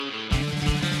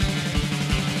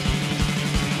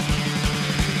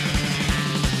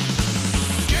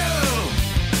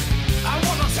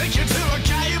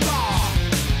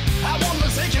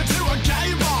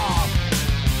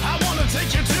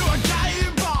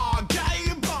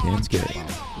Let's get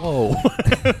it. Whoa.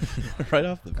 Right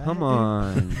off the bat. Come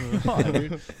on. Come on,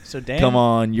 dude. So Dan, Come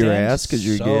on, your Dan's ass, because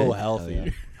you're so gay. healthy. Oh,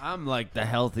 yeah. I'm like the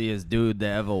healthiest dude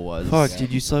that ever was. Fuck,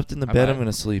 dude, you slept in the bed I'm going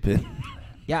to sleep in.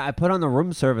 Yeah, I put on the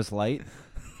room service light.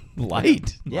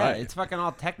 Light? Yeah, Right. it's fucking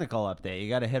all technical up there. You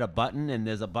got to hit a button, and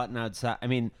there's a button outside. I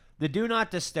mean, the do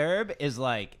not disturb is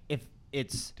like if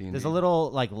it's D&D. there's a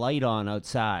little like light on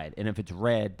outside, and if it's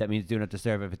red, that means do not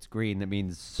disturb. If it's green, that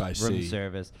means I room see.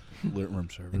 service. Room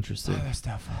service. Interesting.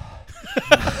 Stuff.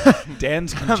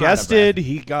 Dan's congested.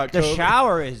 He got The COVID.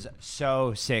 shower is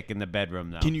so sick in the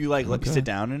bedroom, though. Can you like sit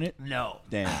down in it? No.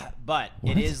 Damn. But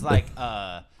it is like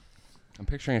I'm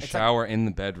picturing a It's shower in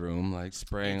the bedroom, like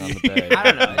spraying on the bed. I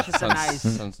don't know. It's just a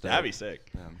nice. That'd be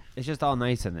sick. Yeah. It's just all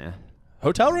nice in there.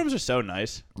 Hotel rooms are so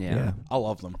nice. Yeah. I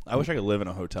love them. I wish I could live in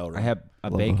a hotel room. I have a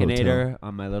Love a Baconator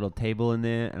on my little table in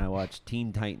there, and I watched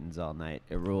Teen Titans all night.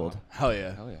 It ruled. Hell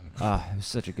yeah. Hell yeah. Ah, it was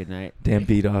such a good night. Dan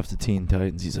beat off the Teen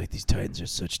Titans. He's like, these Titans are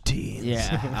such teens.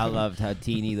 Yeah, I loved how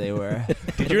teeny they were.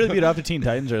 Did you really beat off the Teen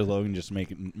Titans, or is Logan just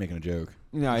making a joke?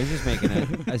 No, he's just making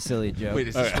a silly joke. Wait,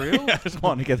 is this Okay. real? I just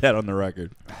want to get that on the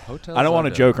record. Hotels I don't want are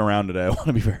to dope. joke around today. I want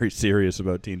to be very serious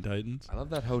about Teen Titans. I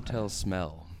love that hotel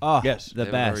smell. Oh, Yes. the They have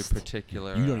a best. very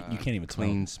particular. You can't even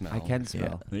clean smell. I can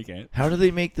smell. You can't. How do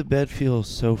they make the bed feel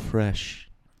so fresh?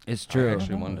 It's I true.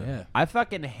 actually wonder. Yeah. I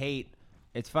fucking hate.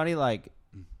 It's funny, like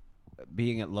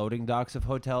being at loading docks of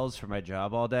hotels for my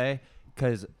job all day,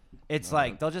 because it's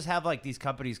like they'll just have like these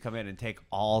companies come in and take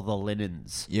all the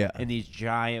linens, Yeah. in these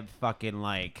giant fucking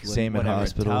like Same in whatever,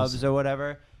 hospitals. tubs or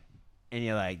whatever, and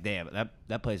you're like, damn,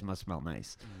 that place must smell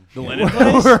nice. The linen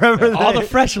place? Wherever All they- the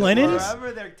fresh linens?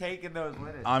 Wherever they're taking those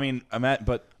linens. I mean, I'm at,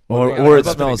 but Or yeah, or I'd it love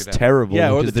to smells take it down. terrible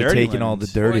Yeah, or because the they're dirty taking all the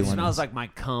linens. dirty it ones. smells like my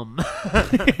cum.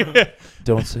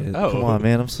 Don't say it. Oh. Come on,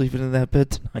 man. I'm sleeping in that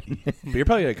bed tonight. but you're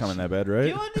probably gonna come in that bed, Do right?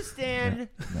 you understand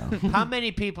No. how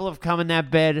many people have come in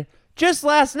that bed just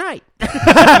last night?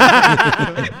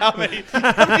 how many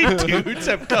dudes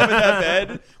have come in that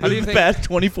bed How do you in the think- past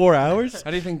 24 hours?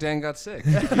 How do you think Dan got sick?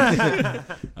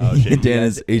 Oh shit! Dan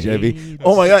is HIV.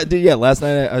 Oh my god, dude! Yeah, last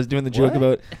night I was doing the joke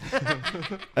about.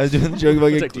 I was doing the joke about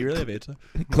It's getting like, do you really have AIDS?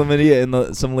 chlamydia,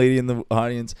 and some lady in the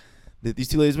audience. These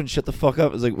two ladies wouldn't shut the fuck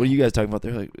up. I was like, "What are you guys talking about?"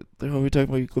 They're like, "We're talking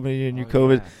about your chlamydia and your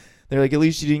COVID." Yeah. They're like, "At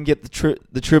least you didn't get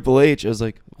the Triple H." I was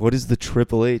like, "What is the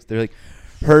Triple H?" They're like,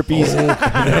 "Herpes."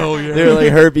 They're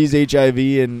like herpes, HIV,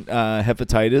 and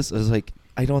hepatitis. I was like,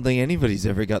 I don't think anybody's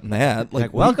ever gotten that.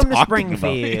 Like, what are you welcome to talking about?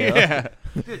 Springfield. Yeah.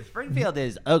 Dude, Springfield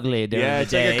is ugly during Yeah, the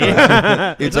it's like day.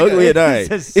 a It's ugly at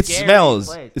night. It's a It scary smells.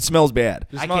 place. It smells bad.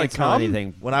 I smell can't like smell cum?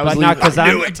 anything. When I was but not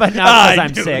leaving- because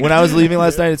I'm sick. When I was leaving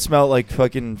last night, it smelled like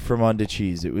fucking Fremont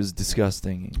cheese. It was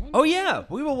disgusting. Oh yeah,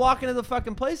 we were walking to the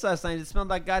fucking place last night. It smelled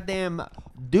like goddamn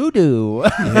doo doo.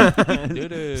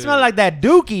 Doo-doo. Smelled like that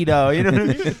dookie though. You know what I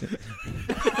mean?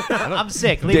 I'm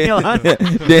sick. Leave me alone.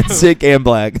 Dan's sick and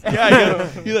black. Yeah,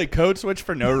 you like code switch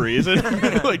for no reason,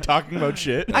 like talking about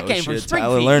shit. I came from Shit, Springfield.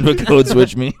 Tyler learned what code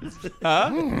switch means. Huh?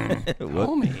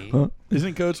 Call me.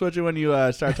 Isn't code switching when you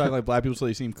start talking like black people so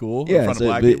they seem cool in Yeah, front so, of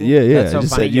black but- people? yeah. That's so I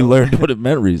just funny. said you learned what it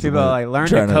meant recently. People are like, learn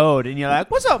Trying the to- code, and you're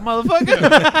like, "What's up,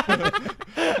 motherfucker?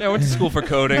 Yeah, I went to school for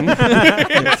coding.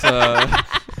 It's,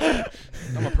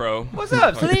 I'm a pro. What's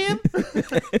up, Slim?"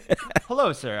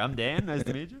 Hello, sir. I'm Dan. Nice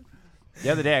to meet you. The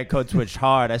other day, I code switched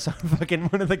hard. I saw fucking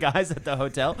one of the guys at the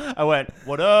hotel. I went,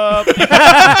 "What up?"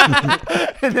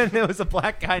 And then there was a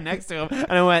black guy next to him,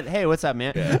 and I went, "Hey, what's up,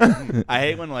 man?" Yeah. I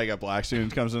hate when like a black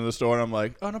student comes into the store and I'm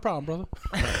like, oh, no problem, brother.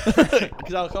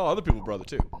 Because I'll call other people brother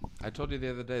too. I told you the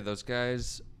other day, those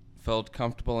guys felt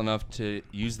comfortable enough to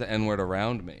use the N-word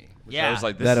around me. Which I Yeah. was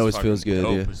like, this That is always fucking feels good,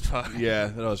 dope yeah. as fuck. Yeah,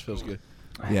 that always feels good.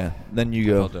 Yeah. Then you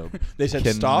Felt go. dope. They said,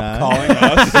 Cannot. stop calling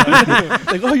us.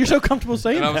 Like, oh, you're so comfortable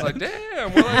saying And I that. was like,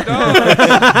 damn, we're like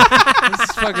dogs. This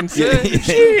is fucking sick.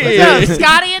 What's up,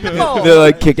 Scotty and Nicole? They're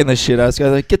like kicking the shit out. This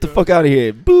guy's like, get the fuck out of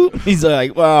here. Boop. He's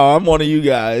like, wow, I'm one of you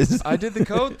guys. I did the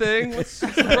code thing. What's the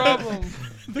problem?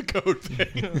 the code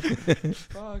thing.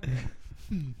 Fuck.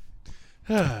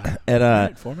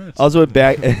 And 4 minutes. also at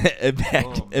Back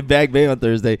Bay on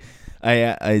Thursday,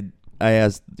 I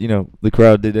asked, the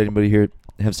crowd, did anybody here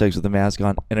have sex with a mask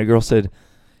on? And a girl said,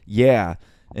 yeah.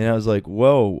 And I was like,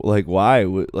 whoa, like why?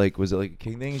 Like was it like a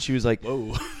king thing? And she was like,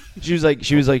 Whoa. she was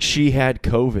like she had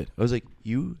COVID. I was like,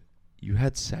 you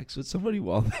had sex with somebody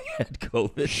while they had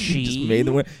COVID? You just made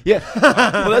them yeah.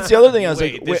 Well, that's the other thing. I was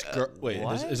Wait,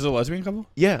 like, this is this a lesbian couple?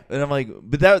 yeah. And I'm like,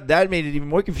 but that made it even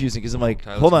more confusing because I'm like,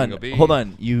 Tyler's hold gonna on, go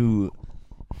be.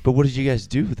 But what did you guys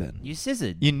do then? You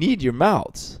scissored. You need your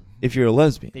mouths. if you're a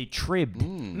lesbian. They tribbed.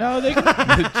 No, they.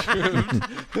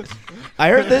 I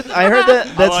heard that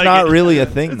that's like not it. really a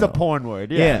thing. It's though. a porn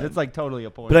word. Yeah. It's like totally a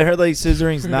porn But I word. heard like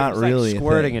scissoring's not It's really like a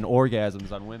squirting thing. and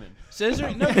orgasms on women.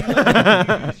 Scissoring?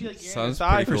 No, you use Sounds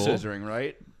thigh pretty for cool. scissoring,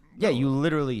 right? Yeah, you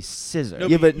literally scissor. No,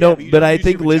 Yeah, but you I use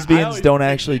think your vagina. I lesbians always don't think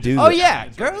actually they do just- Oh that. yeah,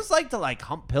 girls like to like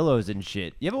hump pillows and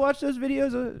shit. You ever watch those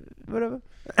videos or whatever?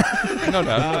 No doubt. No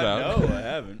doubt. No, I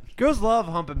haven't. Girls love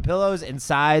humping pillows and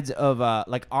sides of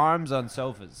like arms on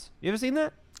sofas. You ever seen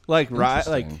that? Like right,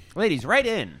 like Interesting. Ladies, write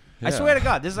in. I Yeah. swear to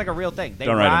God, this is like a real thing. They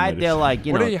Don't write in, ride. ladies. They're like,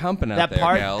 you What know, are you humping out that there,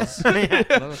 part. gals? Yeah.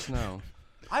 Let us know.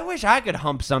 I wish I could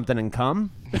hump something and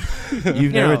come.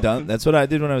 You've never know. done. That's what I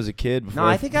did when I was a kid. Before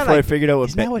I think I before I like- figured out what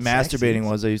Isn't that what sex masturbating is?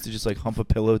 was, I used to just like hump a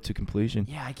pillow to completion.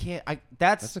 Yeah, I can't.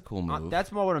 That's a cool move.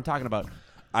 That's more what I'm talking about.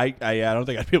 I don't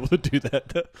think I'd be able to do that.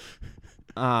 Though.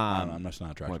 I don't know, I'm just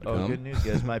not attracted. What, Oh, Come. good news,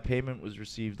 guys! My payment was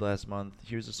received last month.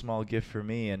 Here's a small gift for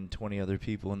me and 20 other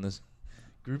people in this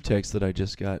group text that I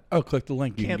just got. Oh, click the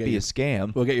link. You Can't can be get a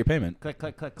scam. We'll get your payment. Click,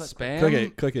 click, click, click. Spam. Click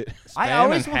it. Click it. I Spam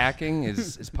always and wa- hacking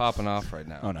is popping off right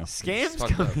now. Oh no. Scams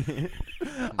fucked up. coming.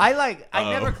 I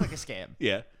Uh-oh. never click a scam,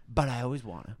 Yeah. but I always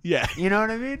wanna. Yeah. You know what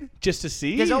I mean? Just to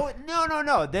see. There's no.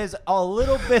 There's a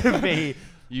little bit of me.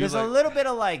 There's a like- little bit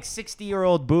of like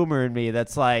 60-year-old boomer in me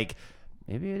that's like,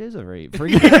 maybe it is a rape for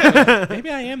you. Maybe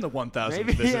I am the 1,000th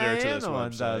Maybe visitor I to am this the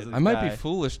website. 1,000th. I might guy. be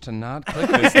foolish to not click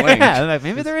this link. Yeah, like,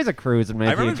 maybe there is a cruise in I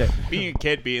Matthew. remember being a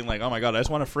kid being like, oh my god, I just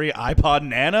want a free iPod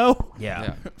Nano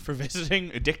Yeah. for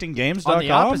visiting addictinggames.com. On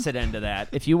the opposite end of that,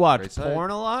 if you watch Great site.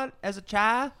 porn a lot as a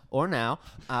child or now,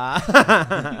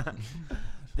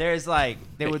 there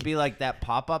would be like that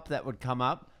pop-up that would come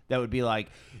up that would be like,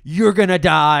 you're gonna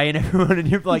die, and everyone in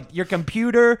your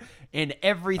computer and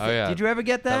everything. Oh, yeah. Did you ever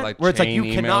get that? That, like, where it's like you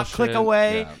chain cannot email click shit?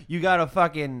 away. Yeah. You gotta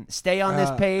fucking stay on this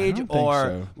I page, don't think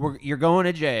or so. you're going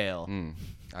to jail.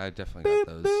 I definitely got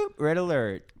those. Boop, red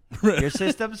alert. Your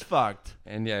system's fucked.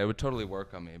 And yeah, it would totally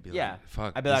work on me. It'd be Yeah. like,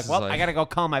 fuck. I'd be this like, is well, I gotta go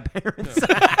call my parents.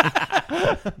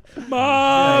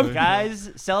 Mom,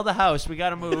 Guys, sell the house. We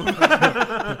gotta move.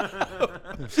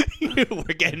 we're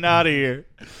getting out of here.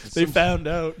 They found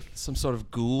out. some sort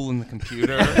of ghoul in the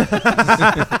computer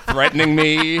threatening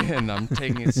me, and I'm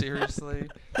taking it seriously.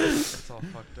 It's all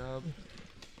fucked up.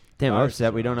 Damn, I'm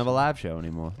upset we don't have a live show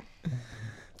anymore.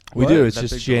 We What? do. It's That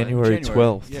just big delay? January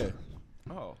 12th. Yeah.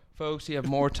 Oh, folks, you have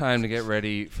more time to get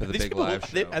ready for the These big people, live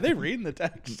show. are they reading the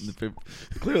text?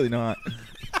 Clearly not.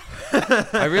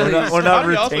 I really. We're not How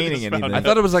do you also retaining just found anything. I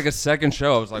thought it was like a second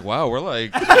show. I was like, wow, we're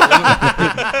like,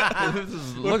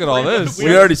 look at all this.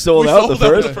 We already sold out the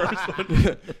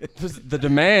first. The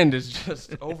demand is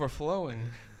just overflowing.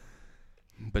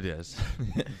 But yes,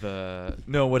 the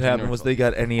No, what January happened was 12th. they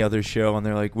got any other show, and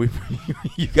they're like, "We,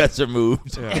 you guys are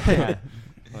moved. Yeah.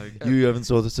 Like, You haven't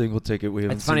sold a single ticket. We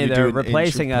haven't." It's seen funny you they're do an inch of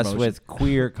replacing us promotion." with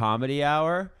Queer Comedy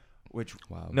Hour, which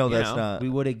wow. No, you that's know, not. we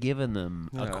would have given them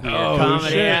a Yeah. queer Oh, comedy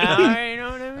shit. hour. You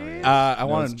know what I mean? I No,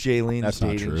 want it's Jaylene's That's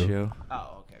not dating true. show.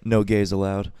 Oh, okay. No gays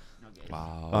allowed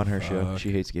Wow. on her show. fuck.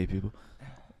 She hates gay people.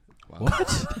 What?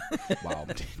 Wow.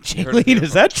 Jaylene,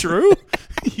 is that true?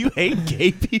 You hate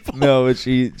gay people? No, but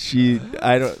she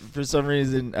I don't, for some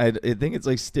reason I think it's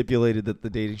like stipulated that the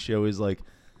dating show is like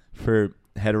for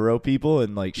hetero people,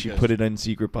 and like she Because- put it in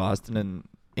Secret Boston, and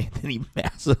Anthony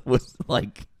Massa was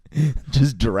like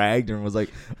just dragged her and was like,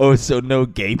 "Oh, so no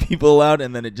gay people allowed,"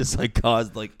 and then it just like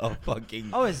caused like a fucking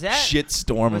Oh, is that shit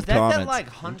storm was of that comments. that like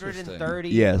 130?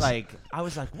 Yes. Like I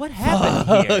was like, what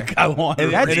happened here? Fuck, I want to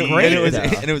That's read. great, and it was though.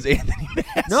 and it was Anthony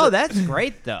Massa. No, that's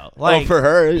great though. Like for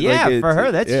her, yeah, like, for her,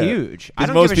 it's- that's yeah. huge. I 'Cause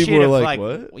don't most give a people shit are if, like,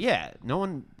 "What?" Yeah, no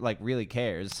one like really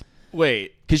cares.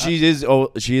 Wait. Because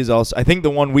she is also. I think the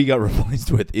one we got replaced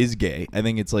with is gay. I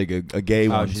think it's like a gay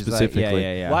one she's specifically. Like,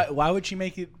 yeah. Why would she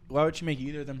make it? Why would she make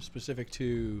either of them specific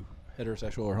to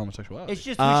heterosexual or homosexuality? It's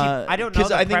just I don't know 'cause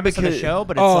the I think premise of the because- show,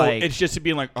 but it's like it's just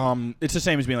being like it's the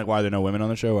same as being like, why are there no women on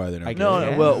the show? Why are there no? I gays? No,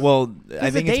 Yeah. well, I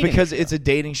a think it's dating because show. it's a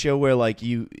dating show where like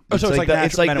you. Oh, so it's like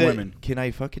natural men and the- women. Can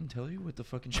I fucking tell you what the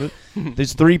fucking show?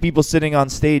 There's 3 people sitting on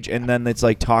stage, and then it's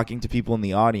like talking to people in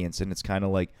the audience, and it's kind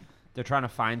of like they're trying to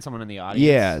find someone in the audience.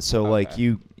 yeah. So like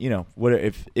Okay. you know what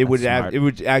if it would smart. it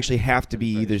would actually have to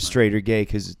be Very either smart. straight or gay,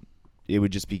 because it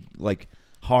would just be like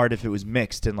hard if it was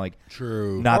mixed, and like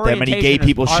True. not that many gay Orientation is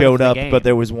people part showed of the up, game. but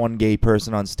there was one gay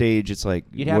person on stage. It's like,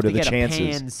 You'd have what to are the get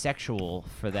chances? a pansexual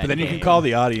for that. But then you can game. call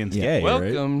the audience Yeah. gay, right?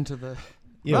 Welcome to the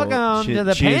You know, Welcome she- to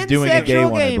the she is doing a gay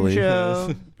pansexual one, I game believe.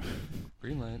 show.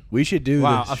 green light. We should do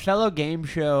Wow, a this. fellow game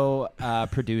show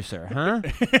producer, huh?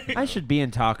 I should be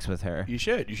in talks with her. You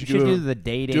should. You You should, should do a, the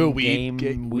dating do a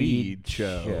game weed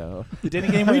show. show. The dating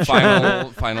game weed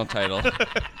show. Final title.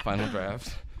 Final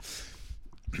draft.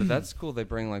 But that's cool. They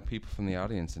bring like people from the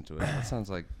audience into it. That sounds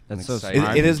like That's an so exciting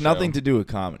smart. It has show. nothing to do with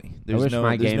comedy. There's wish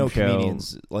my there's game no show-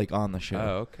 comedians like on the show.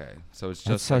 Oh, okay. So it's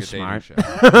That's just so like a dating smart.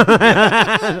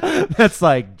 show. That's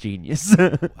like genius.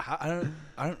 I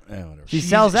don't. Whatever. She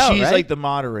sells out, She's right? like the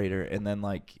moderator, and then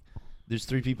like there's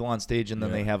 3 people on stage, and then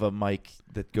Yeah. they have a mic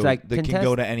that goes like that can contest-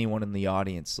 go to anyone in the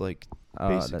audience. Like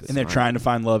basically, that's And they're smart. trying to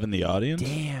find love in the audience.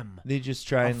 Damn. they just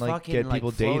try and like fucking, get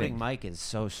people floating dating. mic is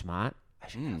so smart. I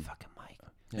should get a Mm. fucking mic.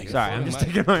 Yeah, get a Sorry, I'm floating just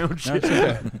mic. taking my own No, shit. it's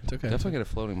okay. It's okay. Definitely get a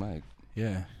floating mic.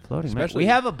 Yeah. Floating mic. Especially- We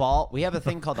have a ball. We have a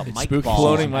thing called a mic spooky ball.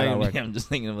 Floating I know, mic. like- I'm just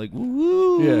thinking of like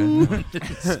woo. Yeah.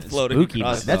 Just floating Spooky,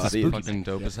 across that's a the audience. spooky Fucking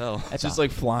dope as hell. It's just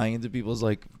like flying into people's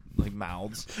like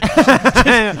mouths.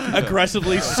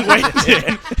 Aggressively swiped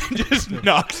in. Just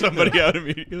knock somebody out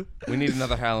immediately. We need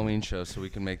another Halloween show so we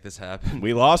can make this happen.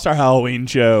 We lost our Halloween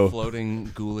show.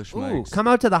 Floating ghoulish Ooh, mics. come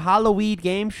out to the Halloween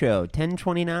game show,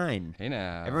 10/29. Hey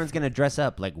now. Everyone's gonna dress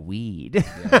up like weed.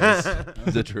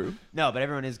 Is it true? No, but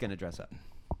everyone is gonna dress up.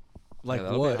 Like Yeah,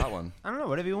 that'll what? Be a hot one. I don't know,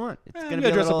 whatever you want. It's I'm gonna gonna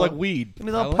be dress a little, up like weed. Gonna be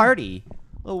a little Halloween? party,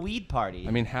 a little weed party.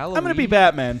 I mean, Halloween. I'm gonna be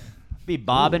Batman. be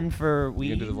bobbing for You weed.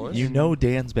 gonna do the voice? You know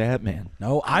Dan's Batman.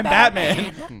 No, I'm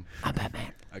Batman. I'm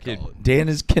Batman. I Kid. call it. Dan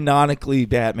is canonically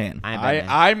Batman. I'm Batman.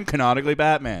 I'm canonically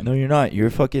Batman. No, you're not. You're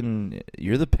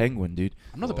the Penguin, dude.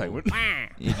 I'm not the Penguin.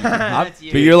 That's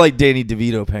you. But you're like Danny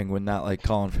DeVito Penguin, not like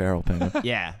Colin Farrell Penguin.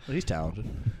 Yeah. He's talented.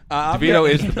 DeVito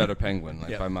is the better penguin,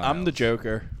 like by I'm miles. the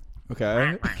Joker.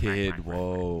 Okay. Kid,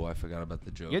 whoa, I forgot about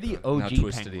the joke. You're the How OG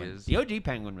twisted penguin. he is. The OG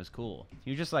penguin was cool.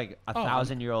 You're just like a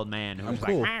 1,000-year-old man who I'm was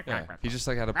cool. like. Yeah, he just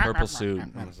like had a purple suit.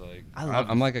 I was like,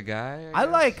 I'm like a guy. I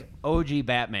guess? like OG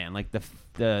Batman, like the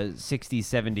 60s,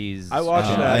 70s. I watched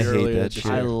Oh, that I hate earlier. that this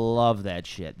shit. I year. love that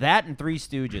shit. That and Three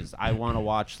Stooges. I want to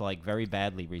watch like very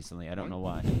badly recently. I don't know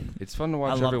why. It's fun to I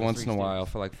watch love every the once in Three a while Stooges.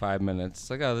 for like 5 minutes. It's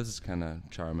like, oh, this is kind of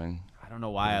charming. I don't know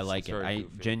why I It's- like it's it. very I goofy.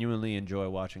 genuinely enjoy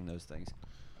watching those things.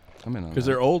 I'm in on Because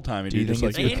that. they're old timey. Do you think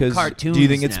it's They in because? cartoons Do you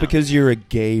think it's now. because you're a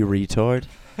gay retard?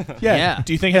 Yeah.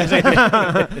 Do you think it has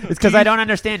anything? It's because I don't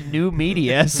understand new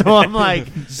media, so I'm like,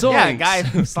 yeah, a Zoinks. guy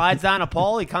who slides down a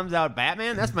pole, he comes out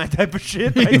Batman. That's my type of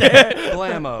shit right there.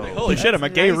 Blammo. Holy shit! I'm a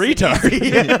gay Nice and retard.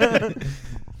 easy.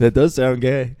 That does sound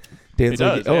gay. Dan's It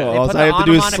like, does, yeah. oh, They all put I the have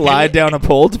to do is onomatopoeia- slide down a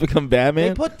pole to become They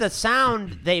Batman. put the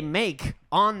sound they make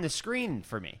on the screen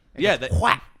for me. It Yeah, goes that-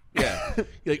 whack. Yeah.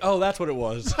 You're like, oh, that's what it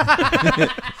was.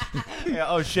 Yeah,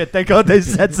 oh shit! Thank God they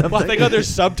said something. Well, thank God there's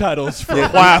subtitles for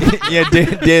WAP. Yeah,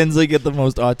 Dan's like at the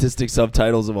most autistic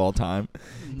subtitles of all time.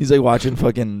 He's like watching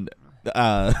fucking.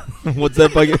 What's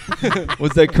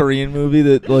that Korean movie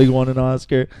that like won an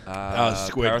Oscar?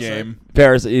 Squid Parasite? Game.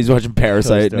 Parasite. He's watching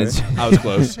Parasite, and it's I was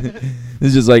close.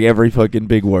 it's just like every fucking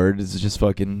big word is just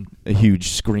fucking a huge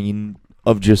screen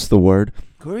of just the word.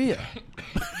 Korea.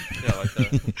 Yeah, like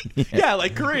that. Yeah,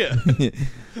 like Korea.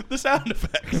 The sound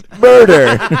effects.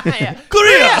 Murder. Yeah.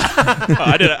 Korea. Oh,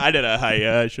 I did a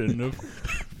hi. I shouldn't have.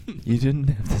 You didn't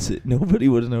have to say. Nobody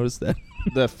would have noticed that.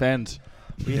 The fence.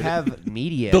 We have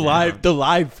media. The now.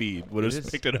 live feed would have is-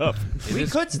 picked it up. We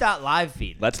could start live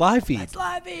feed. Let's live feed. Let's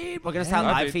live feed. We're gonna start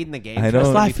live live feed. feeding the game. I show.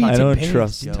 don't. live feeds I and don't page,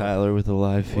 trust yo. Tyler with a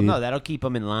live feed. Well, no, that'll keep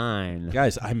them in line.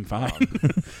 Guys, I'm fine.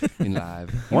 In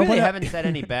live. You really haven't said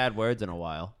any bad words in a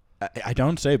while. I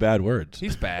don't say bad words.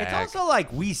 He's back. It's also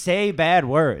like we say bad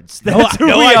words. No, That's who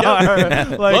no, we I are.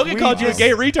 Like, Logan we called you a just- gay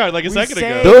retard like a we second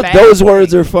say- ago. bad Those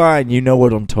words things. are fine. You know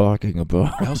what I'm talking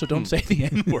about. I also don't say the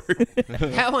N word.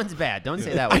 That one's bad. Don't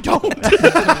say that one. I don't.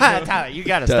 Tyler, you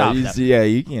gotta stop that. Yeah,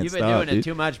 you can't You've been stop, doing it dude.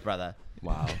 too much, brother.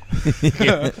 Wow.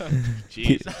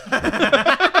 Jeez.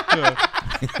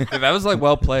 Yeah, that was like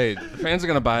well played. The fans are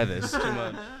gonna buy this too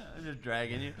much. I'm just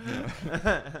dragging you.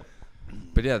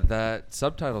 But yeah, that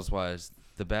subtitles wise,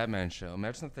 the Batman show.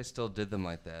 Imagine if they still did them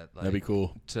like that. Like, That'd be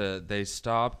cool. They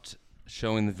stopped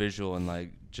showing the visual and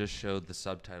like just showed the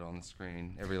subtitle on the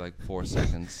screen every like 4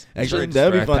 seconds. It's Actually,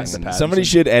 very that'd be fun. distracting and- Somebody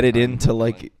should edit into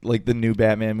like the new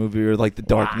Batman movie or like the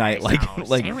Dark Knight, like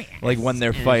when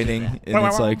they're fighting, and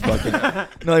it's like fucking,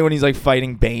 like when he's like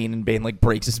fighting Bane and Bane like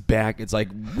breaks his back. It's like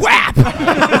whap.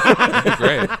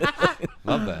 Great.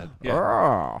 Love that.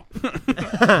 That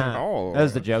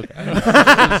was the joke.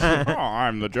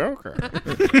 I'm the Joker.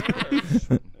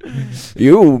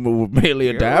 You merely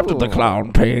adapted the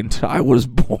clown paint. I was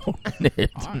born in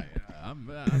it. I'm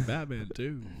Batman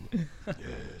too.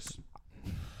 Yes.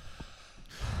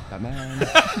 Batman.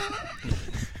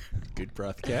 Good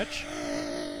breath catch.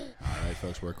 All right,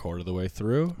 folks, we're a quarter of the way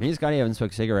through. Me and Scotty haven't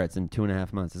smoked cigarettes in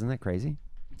 2.5 months. Isn't that crazy?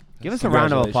 Give us a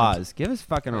round of applause. Give us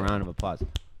fucking a round of applause.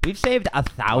 We've saved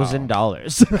 $1,000.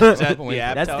 Is that the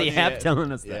app That's telling the you app that?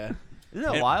 telling us Yeah. that. Isn't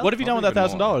that And wild? what have you done with Probably that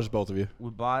even more. $1,000, both of you?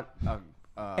 We bought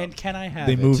And can I have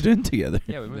They it? moved in together.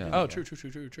 Yeah, we moved. Yeah. Oh,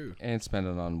 true. And spend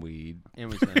it on weed. And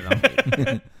we spent it on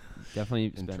weed. Definitely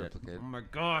In spent it. triplicate. Oh my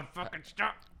god! Fucking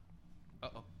stop.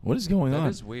 What is going That on?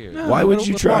 is weird. No. Why would let's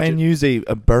you watch try it. and use a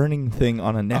burning thing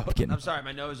on a napkin? I'm sorry,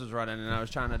 my nose was running, and I was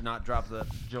trying to not drop the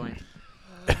joint.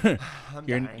 I'm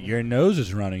Your dying. your nose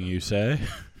is running, you say?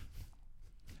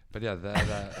 But yeah,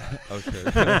 that. Oh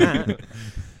shit.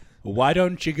 Why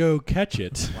don't you go catch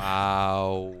it?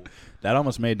 Wow. That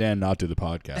almost made Dan not do the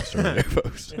podcast earlier,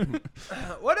 folks.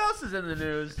 What else is in the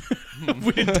news?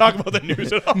 We didn't talk about the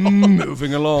news at all.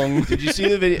 Moving along. Did you see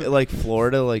the video? Like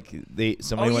Florida, like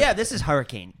somebody Oh went. yeah, this is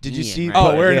Hurricane. Did you Ian, see- right?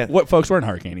 Oh, Yeah. folks, we're in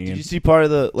Hurricane Ian. Did you see part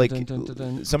of the like? Dun, dun, dun,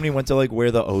 dun. Somebody went to like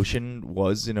where the ocean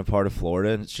was in a part of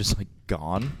Florida, and it's just like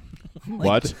gone.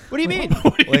 What? What do you mean?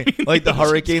 Like the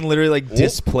hurricane literally like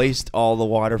displaced all the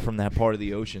water from that part of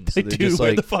the ocean. So they're Dude, just where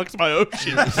like, the fuck's my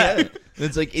ocean? yeah,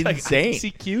 it's like Like, I insane. can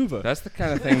see Cuba. That's the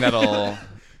kind of thing that'll.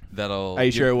 Are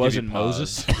you sure it give wasn't pause.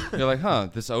 Moses? You're like, huh?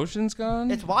 This ocean's gone.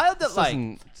 It's wild that This like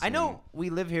doesn't I know we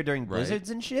live here during right. blizzards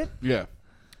and shit, Yeah.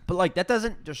 but like that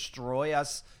doesn't destroy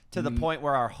us to the point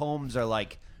where our homes are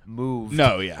like moved.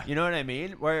 No, yeah. You know what I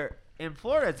mean? Where in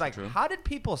Florida, it's like, True. how did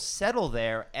people settle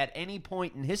there at any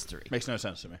point in history? Makes no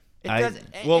sense to me. It I- does.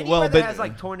 well, Anywhere that but- has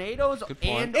like tornadoes point.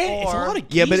 and It's a or lot of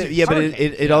Yeah, but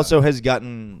geezers. it also has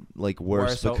gotten like worse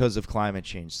Worse, so- because of climate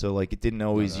change. So like it didn't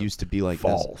always used to be like this.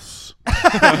 False.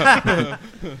 I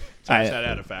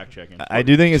had a fact checking. I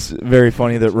do think it's very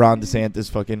funny that Ron DeSantis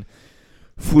fucking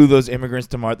flew those immigrants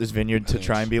to Martha's Vineyard to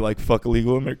try and be like fuck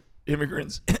illegal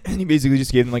immigrants, and he basically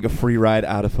just gave them like a free ride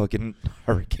out of fucking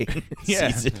hurricane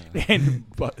season. And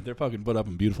they're fucking put up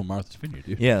in beautiful Martha's Vineyard,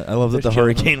 dude. Yeah, I love that the Just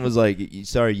chilling. hurricane was like,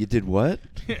 Sorry, you did what?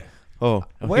 Oh,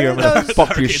 Where here, are I'm gonna those-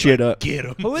 fuck your shit up. Get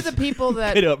them. who are the people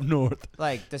Get that up north.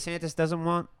 like DeSantis doesn't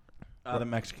want? The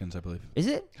Mexicans, I believe. Is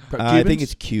it? I think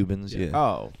it's Cubans. Yeah,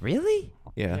 Oh, really?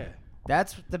 yeah.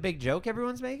 That's the big joke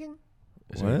everyone's making?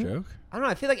 Is that a What? joke? I don't know.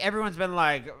 I feel like everyone's been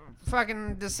like,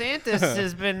 fucking DeSantis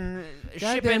has been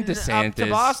shipping up to DeSantis.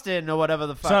 Boston or whatever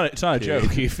the fuck. It's not a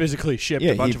joke. He physically shipped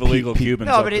Yeah, a bunch he- of illegal he- Cubans.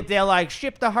 No, up but to- they're like,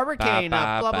 ship the hurricane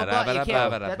up, blah, blah, blah. You can't.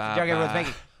 Ba-ba-ba-ba-ba-ba-ba-ba. That's the joke everyone's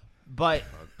making. But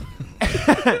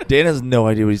Dan has no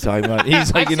idea what he's talking about.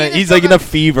 He's like I've in seen a this he's like in so a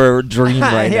fever dream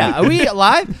right yeah, now. are we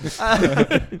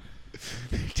live?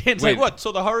 Dan's Wait. like, what?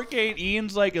 So the Hurricane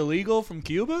Ian's like illegal from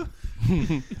Cuba? So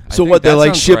think what? They're that like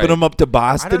sounds shipping right. them up to I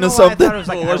Boston don't know or why I something. thought it was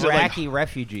like Or was it like Iraqi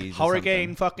refugees. or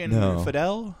Hurricane fucking No.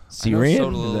 Fidel? Syrian, so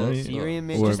little- Is that- something.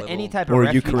 Syrian, or- just any type of or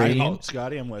refugee. Ukraine. Oh,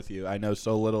 Scotty, I'm with you. I know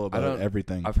so little I about don't-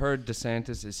 everything. I've heard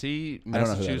DeSantis. Is he I don't know who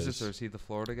that Massachusetts is. or is he the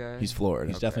Florida guy? He's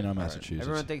Florida. He's definitely not all right. Massachusetts.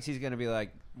 Everyone thinks he's going to be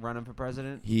like running for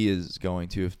president. He is going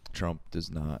to if Trump does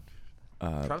not.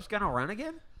 Trump's going to run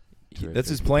again? That's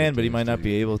his plan, but he might not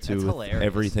be able to That's with hilarious.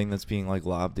 everything that's being like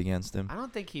lobbed against him. I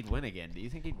don't think he'd win again. Do you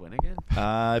think he'd win again?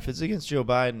 If it's against Joe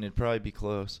Biden, it'd probably be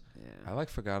close. I like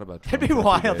forgot about. That'd Trump be for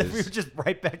a few wild if we days. were just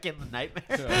right back in the nightmare.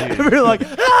 Yeah. we were like,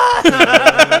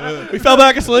 ah! We fell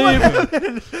back asleep.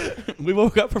 We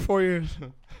woke up for 4 years.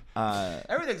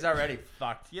 Everything's already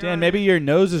fucked. You know Dan, what maybe your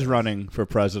nose is running for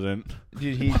president.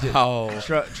 Dude, he did. Oh,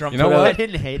 Trump You know put I mean? out- I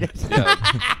didn't hate it. yeah.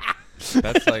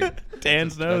 That's like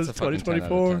Dan's nose, that's a fucking 10 out of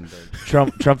 2024. 10,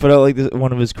 dude. Trump put out like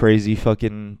one of his crazy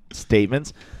fucking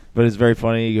statements, but it's very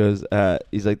funny. He goes,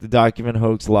 he's like, the document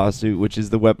hoax lawsuit, which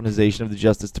is the weaponization of the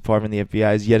Justice Department and the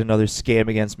FBI, is yet another scam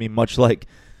against me, much like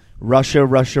Russia,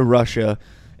 Russia, Russia,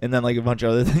 and then like a bunch of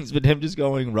other things. But him just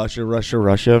going Russia, Russia,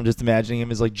 Russia. I'm just imagining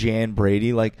him as like Jan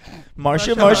Brady, like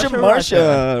Marsha, Russia, Marsha, Russia,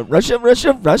 Marsha, Russia,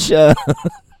 Russia, Russia.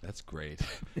 That's great.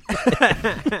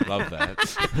 Love that.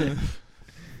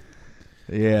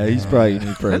 Yeah, he's probably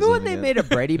gonna be president. Remember when they again. made a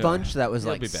Brady Bunch that was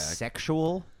He'll like be back.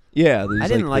 sexual? Yeah, there's I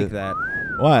didn't like the- that.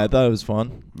 Why? I thought it was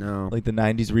fun. No. Like the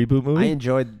 '90s reboot I movie.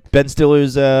 enjoyed Ben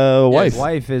Stiller's wife. His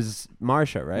wife is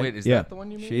Marsha, right? Wait, is Yeah. that the one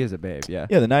you mean? She is a babe, yeah.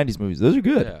 Yeah, the '90s movies. Those are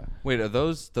good. Yeah. Wait, are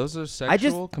those are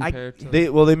sexual compared to?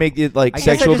 They make it like I guess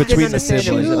I sexual just between didn't the understand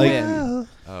it was siblings, a like, man.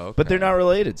 Oh, okay. but they're not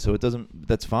related, so it doesn't.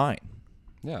 That's fine.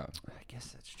 Yeah. I guess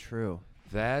that's true.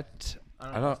 That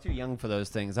I was too young for those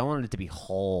things. I wanted it to be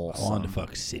whole. I wanted to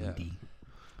fuck Cindy.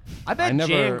 I bet I never-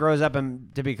 Jan grows up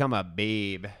and to become a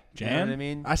babe. Jan? You know what I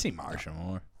mean? I see Marsha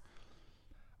more.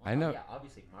 I know. Yeah,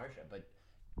 obviously Marsha, but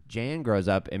Jan grows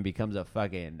up and becomes a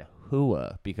fucking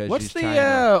hua because What's she's the trying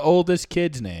to oldest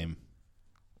kid's name?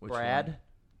 Brad.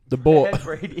 The boy.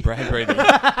 Brady. Brad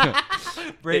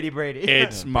Brady. Brady.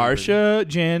 It's Marsha,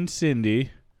 Jan,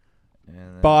 Cindy, And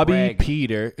then Bobby, Greg.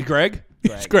 Peter. Greg?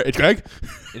 It's Greg. It's Greg.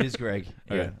 It is Greg.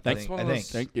 Okay. Yeah, Thanks. I think.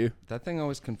 Thank you. That thing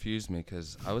always confused me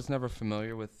because I was never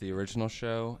familiar with the original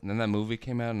show, and then that movie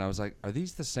came out, and I was like, "Are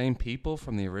these the same people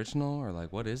from the original, or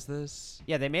like what is this?"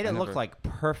 Yeah, they made it look like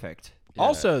perfect. Yeah,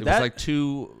 Also, it that was like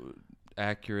too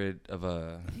accurate of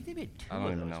a. I think they made 2 I don't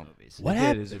of even those know. movies. What It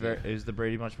happened? is it was the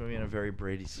Brady Bunch movie and a very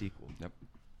Brady sequel.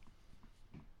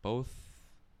 Both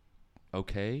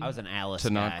okay. I was an Alice To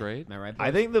guy. not great? Am I right? I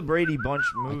boys? think the Brady Bunch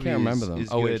movie remember them. is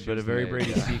Oh, wait, good, she but a was the very maid,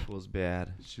 Brady yeah. sequel is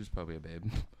bad. She was probably a babe.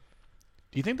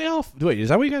 Do you think they all? Wait, is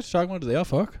that what you guys are talking about? Do they all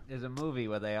fuck? There's a movie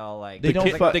where they all like. They don't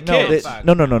kid- fuck. the No, kids.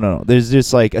 no. There's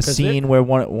just like a 'Cause they're- scene where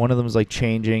one of them is like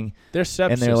changing, They're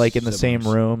and they're like in the same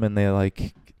siblings. room, and they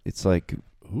like it's like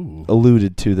Ooh.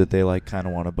 alluded to that they like kind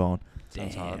of want to bone.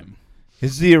 Sounds hot. Damn.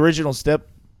 It's the original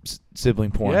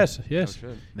sibling porn. Yes. Oh, Yes.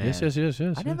 shit.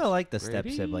 Yes. I never liked the step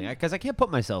Brady? sibling because I can't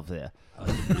put myself there.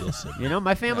 Real sibling. You know,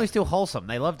 my family's too wholesome.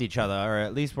 They loved each other, or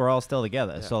at least we're all still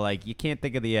together. Yeah. So like, you can't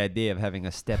think of the idea of having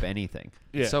a step anything.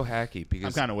 Yeah. So hacky I'm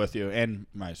because kind of with you, and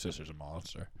my sister's a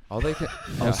monster. all they can.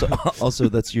 Also,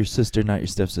 that's your sister, not your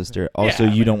stepsister. Also,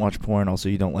 Yeah, you man. don't watch porn. Also,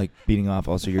 you don't like beating off.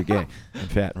 Also, you're gay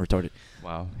and fat and retarded.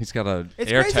 Wow, he's got a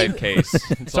It's airtight crazy.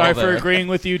 case. It's Sorry all for there. agreeing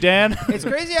with you, Dan. It's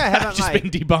crazy I haven't Just like.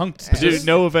 been debunked. Dude,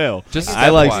 no avail. Just I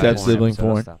like stepwise. step sibling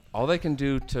porn. All they can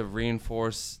do to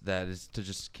reinforce that is to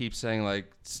just keep saying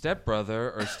like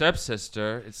stepbrother or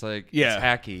stepsister. It's like Yeah. it's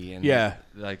hacky and Yeah.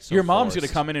 like so Your mom's forced.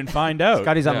 gonna come in and find out.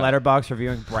 Scotty's on Yeah. Letterboxd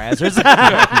reviewing Brazzers.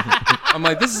 I'm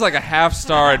like, this is like a half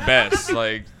star at best.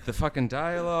 Like the fucking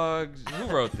dialogue. Who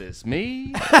wrote this?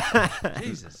 Me?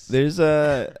 Jesus. There's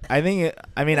I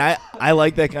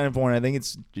like that kind of porn. I think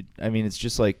it's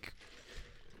just like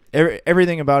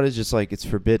everything about it is just like it's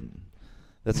forbidden.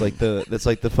 That's like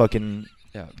the fucking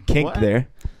Yeah. kink What? there.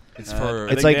 It's for.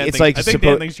 It's like- I think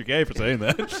Dan thinks you're gay for saying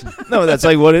that. No, that's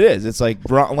like what it is. It's like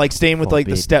like staying with like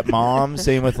the Forbidden. stepmom,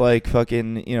 same with like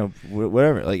fucking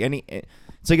whatever. Like any,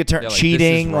 it's like a term Yeah, like, this is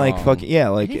cheating, like wrong. fucking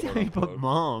like. Anytime you put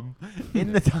mom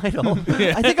in the title,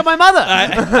 I think of my mother.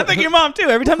 I think your mom too.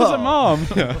 Every time there's a mom.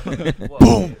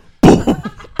 Boom.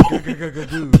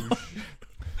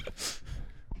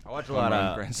 I watch a lot Home run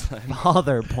of grand slam.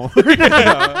 father porn.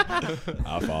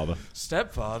 Our father.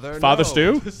 Stepfather. Father no.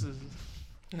 Stew? This is,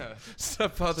 yeah.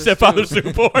 Stepfather. Stepfather Stew.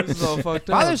 Stew porn. This is all fucked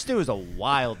up. Father Stew is a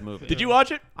wild movie. Did you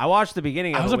watch it? I watched the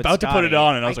beginning of I was it with about to put it Scotty.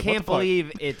 on, and I was like, what can't the fuck?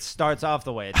 believe it starts off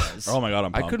the way it does. Oh my god,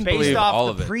 I'm I pumped. couldn't Based believe off all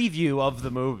the of it. preview of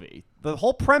the movie. The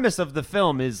whole premise of the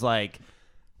film is like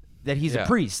that he's Yeah. a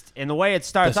priest. And the way it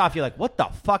starts That's- off, you're like, what the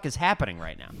fuck is happening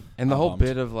right now? And the I'm whole bummed.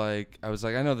 bit of like, I was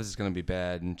like, I know this is gonna be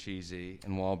bad and cheesy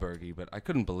and Wahlbergy, but I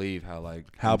couldn't believe how like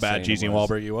How bad insane it Cheesy and was.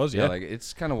 Wahlberg was, Yeah, yeah. like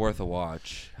it's kind of worth a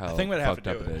watch. How I think we'd have fucked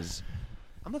to up do it it. is.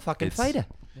 I'm a fucking It's- fighter.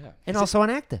 Yeah. And also an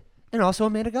actor. And also a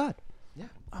man of God.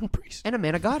 I'm a priest. And a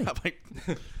man of God. I'm like,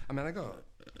 I mean, I go.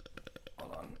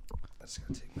 Hold on. I just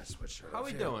gotta take my sweatshirt How off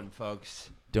we here. doing, folks?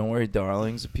 Don't worry,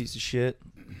 darling's a piece of shit.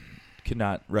 Could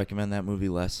not recommend that movie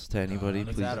less to anybody.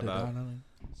 What's please. that about?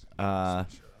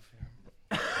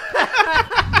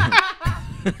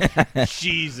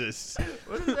 Jesus.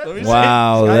 Wow, Scotty's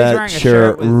that wearing a shirt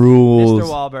shirt with rules. Mr.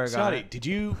 Wahlberg on Scotty, it. did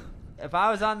you If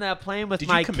I was on that plane with Did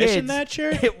my you commission kids, that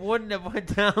shirt? it wouldn't have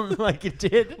went down like it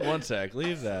did. One sec,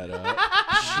 leave that up.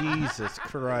 Jesus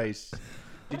Christ.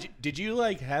 Did you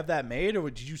like have that made, or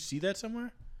did you see that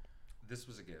somewhere? This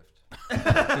was a gift.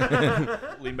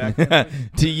 Lean back.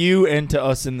 To you and to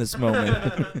us in this moment.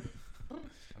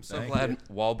 I'm so Thank glad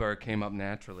Wahlberg came up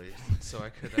naturally, so I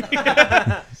could.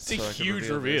 It's a huge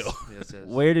reveal. Yes, yes.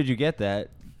 Where did you get that?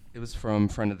 It was from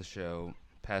friend of the show,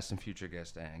 past and future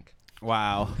guest Ank.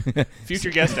 Wow. Future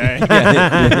guest, eh?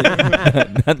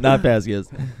 not past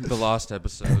guest. The lost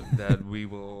episode that we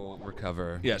will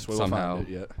recover. Yes, we will somehow find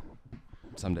it.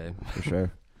 someday. For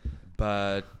sure.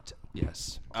 But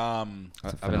yes, Yeah.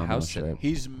 I've been house sitting.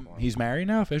 He's married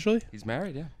now officially. He's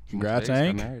married, yeah. Congrats, He got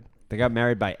Hank. married. They got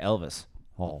married by Elvis.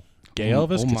 Oh. Gay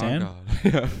Elvis Oh my Catan. god.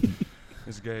 Yeah.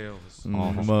 It's gay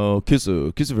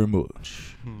Elvis. Kiss her very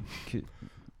much.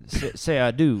 Say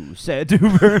I do. Say I do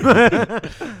very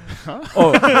much.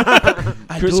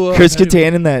 Chris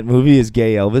Kattan in that movie is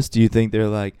gay Elvis. Do you think they're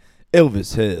like,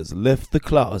 Elvis has left the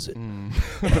closet?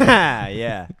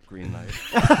 Yeah. Green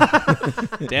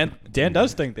light. Dan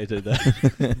does think they did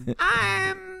that.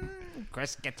 I'm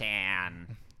Chris Kattan.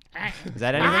 Is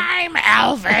that anything? I'm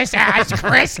Elvis as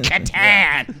Chris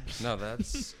Kattan. No,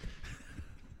 that's.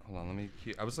 Hold on, let me.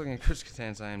 I was looking at Chris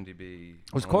Kattan's IMDb.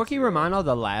 Was I wanted Corky to- Romano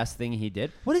the last thing he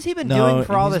did? What has he been No, doing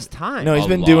for all he's- this time? No, he's A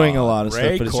been doing a lot. lot of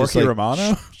Ray stuff, but it's just Corky like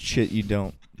Romano? shit you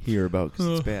don't hear about because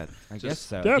it's bad. I guess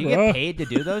so. Yeah, Do you bro. get paid to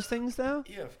do those things, though?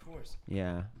 Yeah, of course.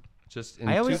 Yeah. Just in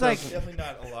I always like. Definitely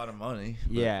not a lot of money.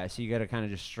 Yeah, so you got to kind of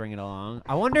just string it along.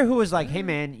 I wonder who was like, "Hey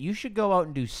man, you should go out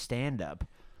and do stand up."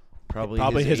 Probably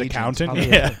his agent. accountant. Probably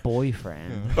Yeah. his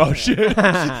boyfriend. Oh shit.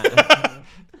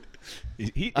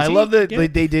 I love that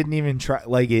they didn't even try.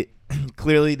 Like it,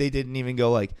 clearly they didn't even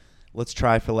go like, let's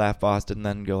try for Laugh Boston, and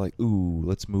then go like, ooh,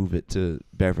 let's move it to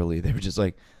Beverly. They were just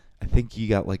like, I think you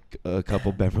got like a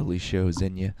couple Beverly shows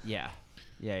in you. Yeah.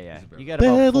 You got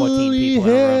about 14 people in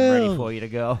a room ready for you to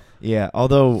go. Yeah,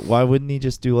 although why wouldn't he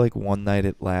just do like one night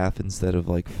at Laugh instead of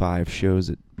like 5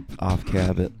 shows at Off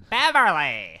Cabot?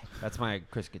 Beverly. That's my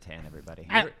Chris Kattan, everybody.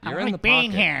 I You're in like the being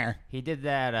pocket. here. He did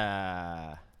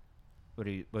that. What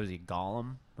was he?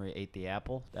 Gollum, where he ate the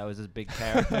apple. That was his big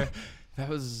character. That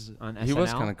was On he was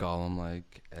SNL? kind of Gollum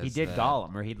like. He as did that.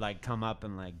 Gollum, where he'd like come up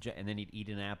and like, and then he'd eat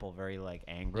an apple very like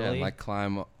angrily. Yeah, like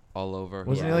climb all over.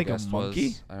 Wasn't he whoever like the a guest monkey?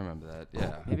 was. I remember that.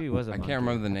 Yeah. Maybe he was a I monkey. can't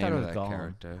remember the I thought name it of was that Gollum.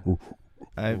 character.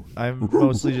 I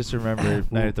mostly just remember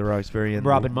Night at the Roxbury and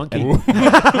Robin Monkey. Ooh,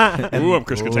 I'm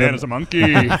Chris Kattan as a monkey.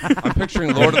 I'm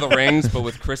picturing Lord of the Rings, but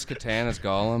with Chris Kattan as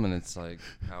Gollum, and it's like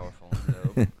powerful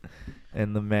and dope.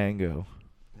 and the mango.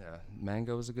 Yeah,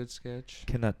 Mango was a good sketch.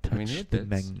 Cannot touch I mean, he had the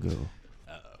bits. mango.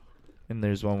 And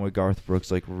there's one where Garth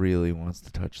Brooks like really wants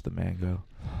to touch the mango,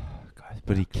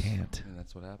 but he can't. And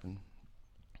that's what happened.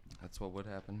 That's what would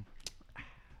happen.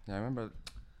 Yeah, I remember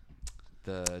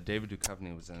the David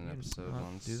Duchovny was in an episode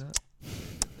once. Do that?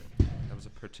 That was a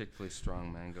particularly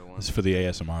strong Mango one. This is for the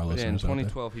ASMR But yeah, in listeners. out there.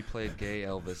 2012, he played gay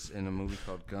Elvis in a movie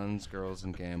called Guns, Girls,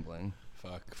 and Gambling.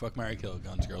 Fuck, marry, kill,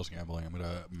 guns, girls, gambling. I'm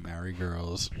gonna marry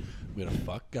girls. I'm gonna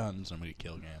fuck guns. I'm gonna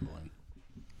kill gambling.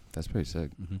 That's pretty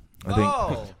sick. I think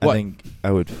Oh. I What? think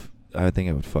I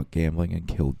would fuck gambling and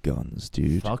kill guns,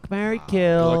 dude. Fuck, marry, Good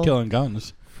kill. luck killing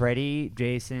guns. Freddy,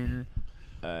 Jason,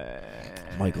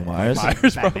 Michael Myers.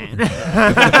 Batman.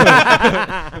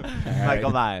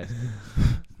 Michael Myers.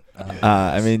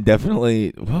 I mean,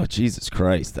 definitely. Oh, Jesus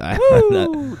Christ!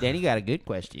 Woo! Danny got a good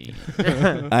question.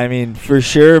 I mean, for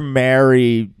sure,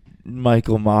 marry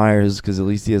Michael Myers because at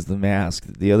least he has the mask.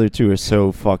 The other two are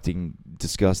so fucking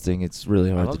disgusting. It's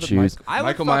really hard to choose. I would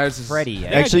Michael fuck Myers is- Freddy. Yeah,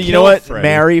 Actually, you kill know what? Freddy.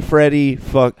 Marry Freddy.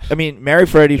 Marry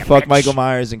Freddy. Fuck bitch. Michael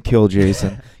Myers and kill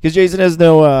Jason because Jason has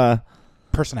no.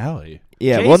 Personality.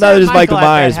 Yeah, Jason well, not and just Michael Michael,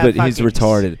 I Myers, bet, but have he's fucking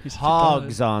retarded.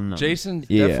 Hogs on them. Jason,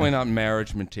 Yeah. definitely not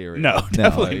marriage material. No,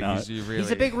 definitely Like, not. you really,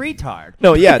 He's a big retard.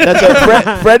 No, yeah,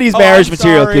 that's Freddy's Oh, marriage I'm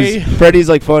material sorry. because Freddy's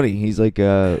like funny. He's like one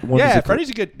Yeah, of the- Freddy's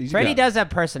a good. He's a Freddy good guy. does have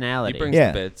He personality. brings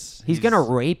Yeah. the bits. He's gonna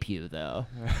rape you though,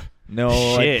 No,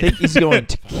 I Shit. think he's going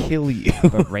to kill you.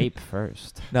 but rape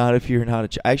first. Not if you're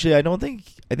not a. Actually, I don't think.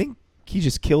 I think he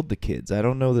just killed the kids. I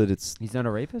don't know that it's He's not a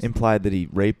rapist. implied that he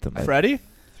raped them. Freddy.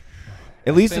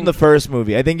 At least in think- the first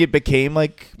movie, I think it became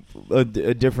like a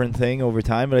different thing over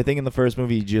time. But I think in the first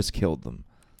movie, he just killed them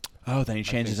Oh, then he I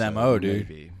changed his think so, MO, dude.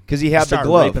 maybe. because he had the Started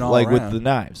glove, raping all like with around. the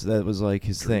knives. That was like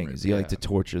his thing. Is he liked to Yeah.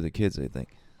 torture the kids? I think.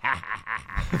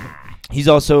 He's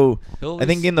also. He'll I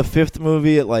think in the fifth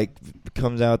movie, it like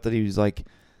comes out that he's like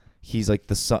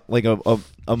the son, like a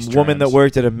He's woman that trans.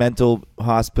 worked at a mental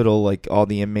hospital. Like all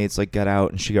the inmates like got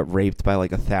out, and she got raped by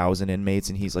like 1,000 inmates,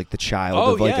 and he's like the child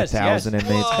Oh, of like yes, 1,000 yes.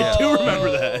 inmates. I do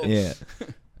remember that. Yeah,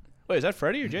 Wait, is that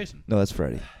Freddy or Jason? no, that's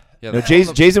Freddy. Yeah, No,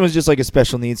 the- Jason was just like a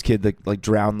special needs kid that like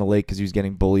drowned in the lake because he was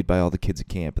getting bullied by all the kids at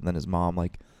camp, and then his mom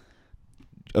like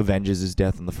avenges his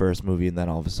death in the first movie, and then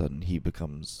all of a sudden he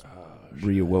becomes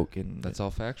reawoken. That's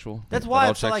all factual. That's That why.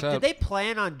 all So like, checks did out. they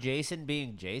plan on Jason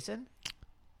being Jason?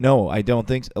 No, I don't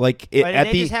think so. Like it, Or did at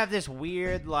they the just have this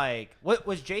weird like? What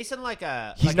was Jason like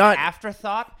a? He's like not- an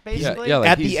afterthought, basically. yeah, like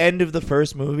at he's- the end of the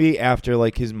first movie, after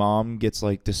like his mom gets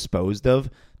like disposed of,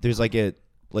 there's like a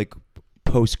like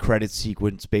post-credit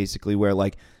sequence basically where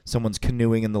like someone's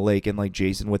canoeing in the lake and like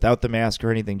Jason without the mask or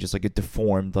anything, just like a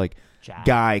deformed like Jack.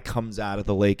 guy comes out of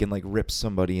the lake and like rips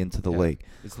somebody into the Yeah. lake.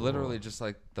 It's literally just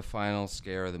like the final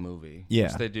scare of the movie. Yeah.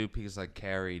 Which they do because like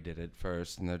Carrie did it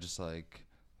first, and they're just like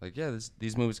yeah,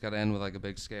 these movies got to end with like a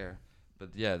big scare. But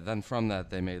yeah, then from that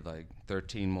they made like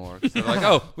 13 more. 'Cause they're like,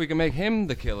 oh, we can make him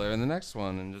the killer in the next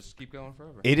one, and just keep going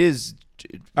forever. It is.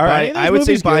 Are any of those I would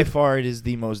say movies by good? far it is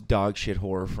the most dog shit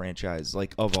horror franchise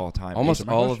like of all time. Almost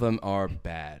Jason all Murphy? of them are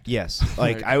bad. Yes,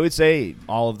 like I would say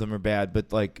all of them are bad,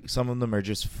 but like some of them are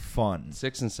just fun.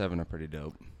 6 and 7 are pretty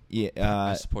dope. Yeah,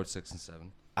 I support 6 and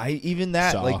 7. I even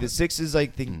that Saw. like the 6 is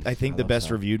like I think I the love best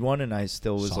Saw. reviewed one, and I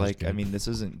still was Saw's like, I good. mean, this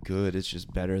isn't good. It's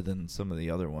just better than some of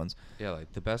the other ones. Yeah,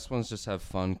 like the best ones just have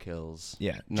fun kills.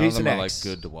 Yeah, None Jason of them are X.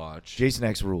 like good to watch. Jason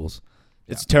X rules.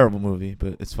 It's Yeah. a terrible movie,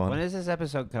 but it's fun. When does this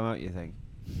episode come out? You think?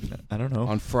 I don't know.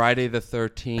 On Friday the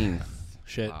 13th.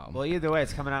 Shit. Wow. Well, either way,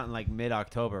 it's coming out in like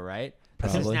mid-October, right? This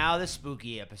is Probably. now the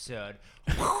spooky episode.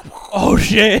 Oh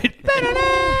shit!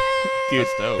 Dude,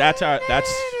 That's dope. That's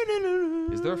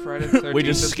Is there a Friday the 13th? we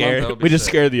just this scared month? That would we be just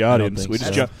sick. scared the don't audience. think We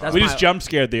just so. That's we just my- jump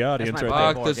scared the audience my right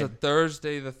Fuck, there. there's a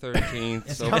Thursday the 13th.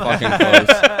 So coming. fucking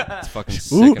close. It's fucking Ooh,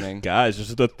 sickening. guys, this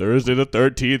is the Thursday the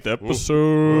 13th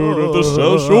episode of the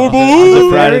Social On the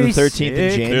Booth. Friday the Very 13th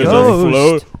in sick There's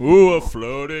January. a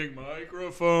floating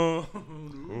microphone.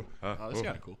 Oh, that's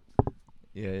kind of cool.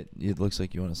 Yeah, it looks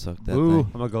like you want to suck that Ooh,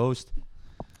 thing. I'm a ghost.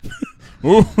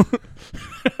 Ooh.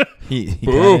 He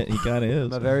Boo. kind of is.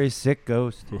 I'm a very sick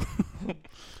ghost.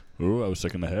 Ooh, I was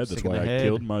sick in the head. That's Sick in why the I head.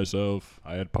 killed myself.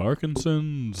 I had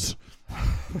Parkinson's.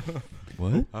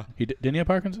 What? Didn't he have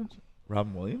Parkinson's?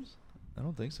 Robin Williams? I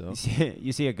don't think so.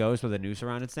 You see a ghost with a noose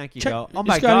around its neck, you Check- go, oh Scotty,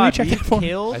 my you god, check you that for me.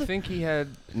 killed? I think he had.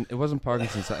 It wasn't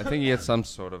Parkinson's. I think he had some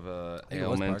sort of think it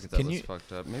was ailment Parkinson's. that Can was you-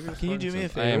 fucked up. Maybe it was can you do me a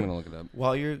Parkinson's. I am favor? gonna look it up.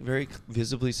 While you're very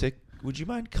visibly sick, would you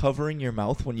mind covering your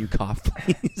mouth when you cough,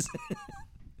 please?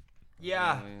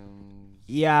 Yeah.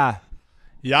 Yeah.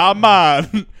 Yeah,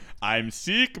 man. I'm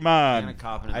sick, I'm gonna man.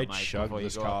 cough into the I mic chugged before you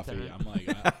this go up coffee. there. I'm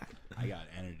like, I got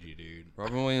energy, dude.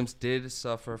 Robin Williams did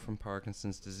suffer from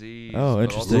Parkinson's disease. Oh, but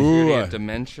interesting. Also Ooh, he I- had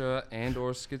dementia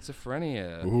and/or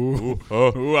schizophrenia.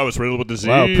 Ooh, I was riddled with disease.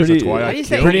 Wow, pretty- That's why How I do you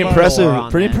say killed pretty More impressive.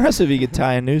 on Pretty that. impressive. He could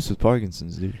tie a noose with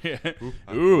Parkinson's, dude. Yeah.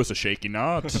 Ooh, it's a shaky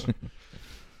knot.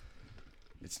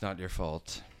 It's not your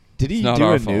fault. Did he It's not do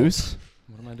our a fault. noose?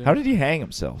 What am I doing? How did he hang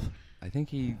himself? I think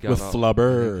he got With off-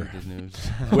 flubber. I think he did news.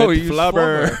 With he used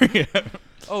flubber.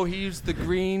 Oh, he used the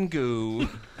green goo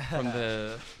from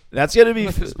the. That's gonna be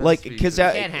His like best because He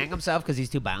that. can't hang himself because he's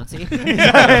too bouncy.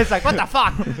 It's like, what the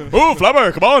fuck? Ooh,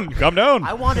 flubber, come on, calm down.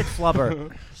 I wanted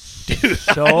flubber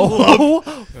so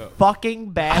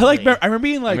fucking badly. I remember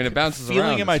being like I mean, it bounces feeling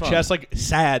around, in my it's fun. chest like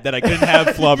sad that I couldn't have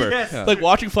flubber. Yes. Yeah. Like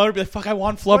watching flubber, be like, fuck, I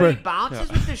want Where he flubber. bounces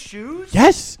with the shoes?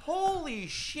 Yes. Holy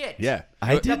shit. Yeah.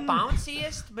 I The didn't.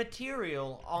 bounciest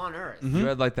material on earth. You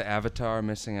had like the Avatar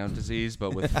missing out disease,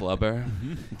 but with flubber.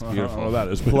 It's beautiful. About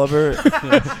it.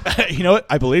 Flubber. You know what?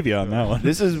 I believe you on that one.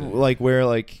 This is like where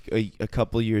like a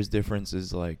couple years difference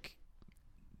is like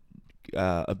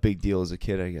a big deal as a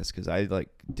kid, I guess, because I like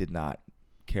did not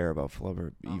care about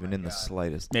Flubber even in the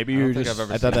slightest. Maybe I don't you're think just. I've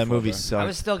ever I thought seen that movie Flubber. sucked. I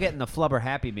was still getting the flubber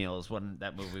Happy Meals when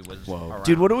that movie was around.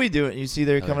 Dude, what are we doing? You see,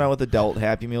 they're coming out with adult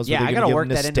Happy Meals. Yeah, where I they're gotta gonna work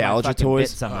give that into my nostalgia fucking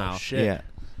toys. bit somehow. Oh, shit. Yeah.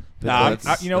 But Nah,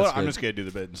 that's- you know what? that's I'm good. just gonna do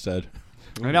the bit instead.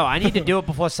 I know. I need to do it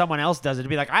before someone else does it. To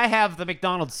be like, I have the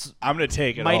McDonald's I'm gonna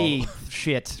take it Mighty all.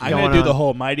 shit. I'm going gonna do on. the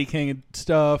whole Mighty King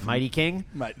stuff. Mighty King.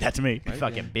 That's me. You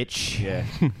fucking bitch. Yeah.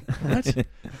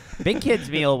 Big Kids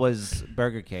Meal was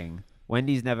Burger King.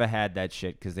 Wendy's never had that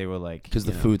shit because they were like, Because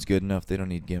the you know, food's good enough, they don't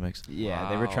need gimmicks. Yeah,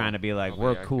 they were Wow. trying to be like, Totally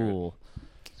we're accurate. cool.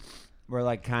 We're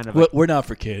like kind of We're not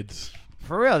for kids.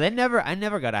 for real. I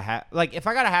never got a like if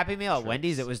I got a Happy Meal at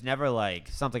Wendy's, it was never like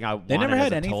something I wanted They never had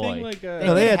as a anything toy. like.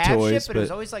 No, they did had have toys, shit, but it was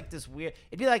but- always like this weird.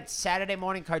 It'd be like Saturday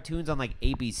morning cartoons on like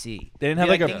ABC. They didn't It'd have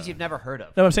be like a- things you've never heard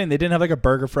of. No, I'm saying they didn't have like a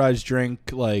burger, fries,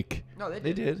 drink, like No, they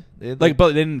They did. did. They had, but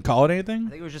they didn't call it I anything.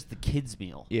 think it was just the kids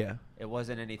meal. yeah. It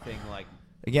wasn't anything like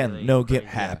Again, really no crazy. get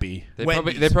Happy. They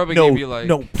Wendy's, probably no, gave you like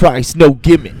no price, no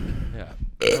gimmick. yeah.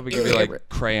 They probably give you like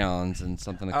crayons and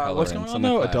something to color What's in. going on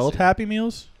something though? classy. Adult Happy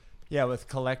Meals. Yeah, with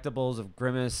collectibles of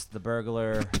Grimace, the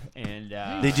burglar, and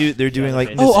They're doing like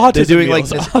Oh, autism they're doing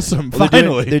meals. like Awesome, well,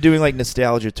 finally. they're doing like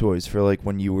nostalgia toys for like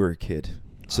when you were a kid.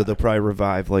 So they'll probably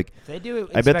revive like they do.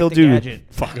 I bet they'll Inspector do- Gadget.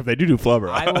 Fuck if they do Flubber.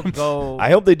 I will go.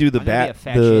 I hope they do the I'm gonna be a bat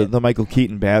fat the shit. the Michael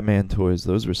Keaton Batman toys.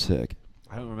 Those were sick.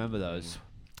 I don't remember those.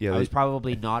 Yeah, I they, was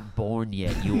probably not born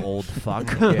yet, you old fuck.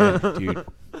 yeah, dude. all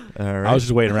right. I was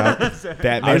just waiting around. I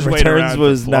Batman was waiting Returns around for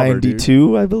was Flubber, dude.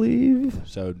 92, I believe.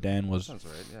 So Dan was Sounds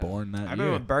right, yeah. born I that remember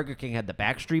year. when Burger King had the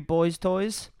Backstreet Boys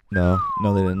toys. No,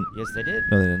 they didn't. Yes, they did.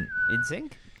 No, they didn't. In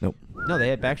Sync? Nope. No, they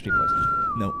had Backstreet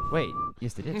Boys. No. Wait,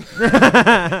 yes, they did.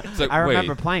 like, I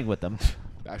remember wait. playing with them.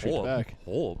 Backstreet back.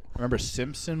 Hold. Remember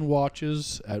Simpson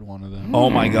watches at one of them. Oh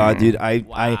my god, dude!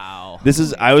 Wow.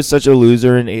 I was such a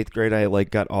loser in 8th grade. I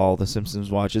like got all the Simpsons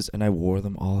watches and I wore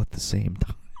them all at the same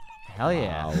time. Hell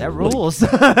yeah, Wow. that rules.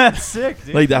 That's sick,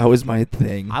 dude. Like that was my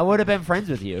thing. I would have been friends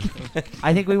with you.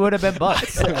 I think we would have been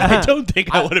buds. I don't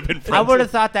think I would have been friends. I would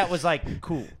have thought that was like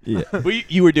cool. Yeah.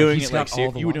 You were doing He's it like got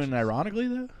all the you were doing it ironically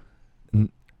though.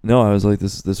 No, I was like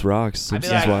this rocks I'd be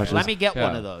Simpsons like, watches. let me get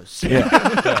one Yeah. of those.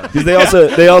 Yeah. Because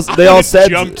they all said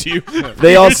Jumped you.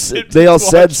 they all Simpsons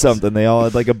said watches. something. They all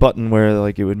had like a button where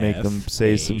like it would make them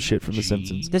say some shit from the F-A-G.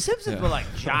 Simpsons. The Simpsons Yeah. were like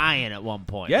giant at one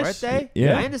point, Yes. weren't they?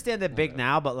 Yeah. I understand they're big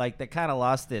now, but like they kind of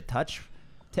lost their touch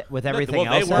with well, everything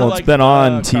they else. were Well, now. it's been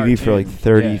on TV for like cartoon.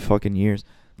 30 Yeah. fucking years.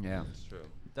 Yeah. That's true.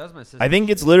 That was my sister. I think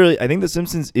it's literally. I think The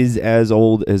Simpsons is as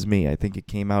old as me. I think it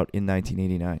came out in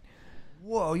 1989.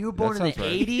 Whoa, you were born in the sounds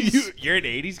right. 80s? You're an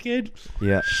 80s kid?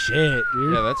 Yeah, Shit,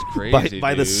 dude. Yeah, that's crazy.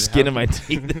 by the dude. skin How of my could-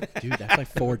 teeth. Dude, that's like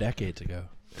 4 decades ago.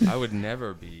 I would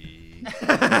never be born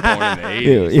in the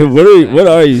 80s. Yeah, what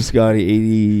are you, Scotty?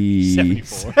 80.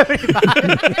 74.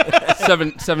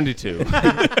 72.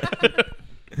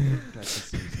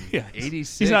 Yeah.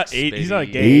 86. He's not baby. he's not a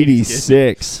gay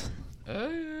 86.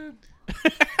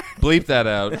 Bleep that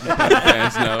out.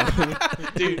 Fans know.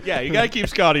 Dude, yeah, you gotta keep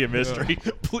Scotty a mystery.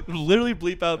 Literally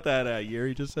bleep out that year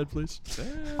he just said, please.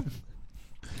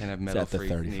 Can't have metal at the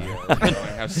freak 35. Neo.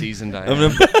 Knowing how seasoned I I'm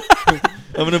am.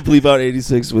 gonna bleep out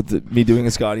 86 with me doing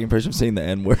a Scotty impression of saying the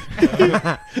N word.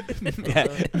 Yeah,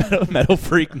 metal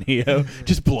freak Neo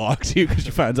just blocks you because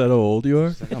she finds out how old you are.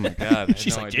 It's like, oh my god. I had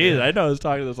She's no like, idea. "Jeez, I know I was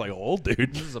talking to this like old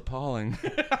dude." This is appalling.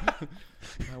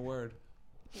 My word.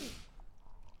 This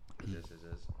is.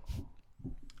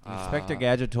 Inspector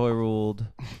Gadget toy ruled.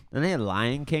 Then they had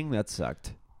Lion King. That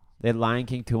sucked. They had Lion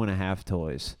King 2.5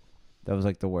 toys. That was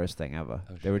like the worst thing ever.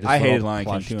 Oh, They were shit. just I hated little Lion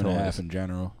King plush 2.5 toys. in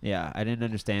general. Yeah, I didn't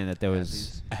understand that there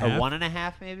was A a half?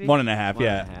 1.5 maybe. 1.5, One yeah. and a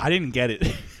half. I didn't get it.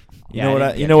 Yeah, I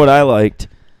didn't You get know it. what I liked?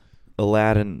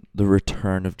 Aladdin: The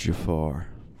Return of Jafar.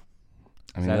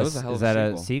 I Is mean, that, that was a hell is of that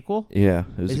a a sequel. sequel? Yeah,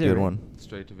 it was Is a it good re- one.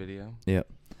 Straight to video.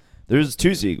 There's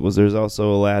 2 sequels. There's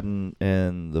also Aladdin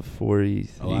and the 40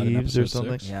 Aladdin Thieves or episode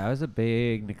something. 6? Yeah, I was a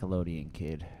big Nickelodeon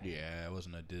kid. Yeah, I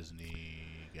wasn't a Disney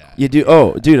guy. You do?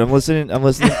 Oh, dude, I'm listening.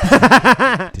 Disney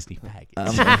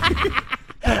faggots.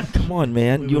 Come on,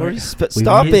 man. You already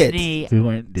stop it. Disney. We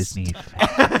weren't Disney.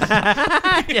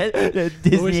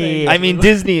 Disney. I mean,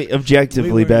 Disney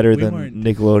objectively weren't- better we than weren't-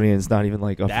 Nickelodeon. It's not even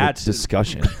like up for That's-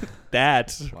 discussion.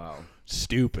 That's Wow.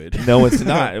 stupid. No, it's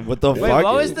not. What the Wait, fuck?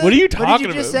 what was What are you What talking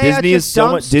did you just about? say? Disney That's is just so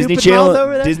dumb, much. Disney stupid mouth over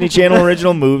Channel. there? Disney Channel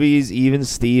original movies. Even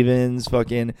Stevens.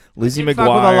 Fucking Lizzie Fuck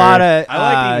McGuire. with a lot of I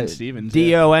like Even Stevens,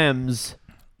 yeah. DOMs.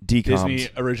 DComs. Disney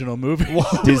original movie.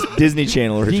 Disney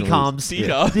Channel original. DComs.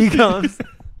 Yeah. DComs.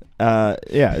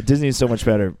 Yeah, Disney is so much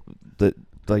better.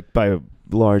 Like by a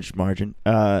large margin.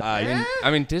 I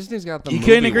mean, Disney's got the. You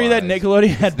couldn't agree that movie-wise. Nickelodeon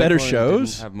had better Nickelodeon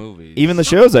shows? didn't have movies. Even the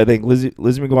shows, I think. Lizzie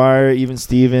McGuire, even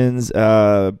Stevens,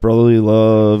 Brotherly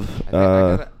Love.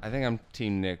 I think I'm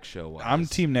Team Nick show wise. I'm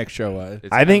Team Nick Show.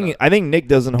 I think Nick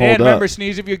doesn't hold Dan, up. remember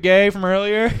Sneeze if you're gay from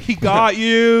earlier? He got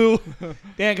you.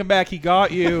 Dan, come back. He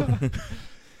got you.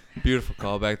 Beautiful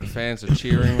callback. The fans are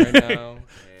cheering right now.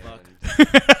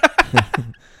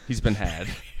 and He's been had.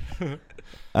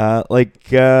 I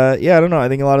don't know. I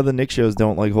think a lot of the Nick shows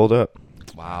don't like hold up.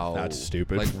 Wow. That's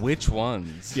stupid. Like which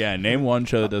ones? Yeah, name one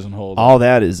show that doesn't hold up. All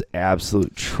that is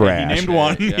absolute trash. named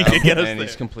one. He Yeah, did get us and there.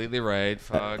 he's completely right.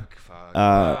 Fuck.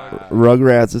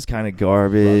 Rugrats is kind of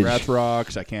garbage. Rugrats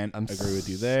rocks. I can't I'm agree with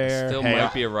you there. Still Hey,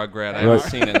 might be a Rugrat. I haven't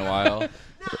seen it in a while.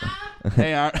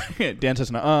 hey, Dan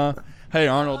says nuh-uh. Hey,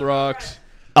 Arnold rocks.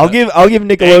 I'll give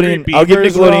Nickelodeon. Angry I'll give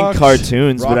Beavers Nickelodeon rocks.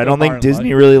 cartoons, but I don't Rock think Martin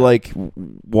Disney really like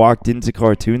walked into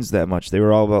cartoons that much. They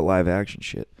were all about live action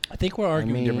shit. I think we're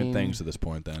arguing different mean- things at this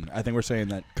point. Then I think we're saying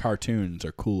that cartoons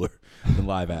are cooler than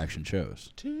live action shows.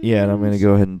 Yeah, and I'm gonna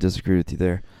go ahead and disagree with you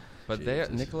there. But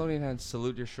Nickelodeon had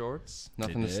Salute Your Shorts.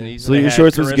 Nothing to did. sneeze Salute They Your had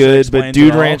Shorts was Carissa good, but Explains Dude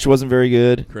It All. Ranch wasn't very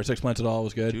good. Chris Explains It All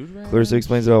was good. Dude, Clarissa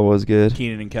Explains It All was good.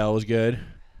 Keenan and Kel was good.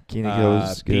 Keenan Kel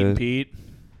was Pete and good. Pete.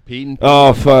 Pete and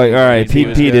Oh fuck! All right, Pete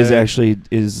was Pete is good. actually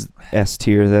S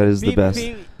tier. That is the best.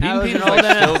 Pete and Pete is like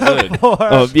still good.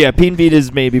 Oh yeah, Pete and Pete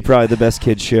is maybe probably the best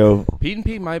kids show. Pete and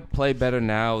Pete might play better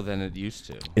now than it used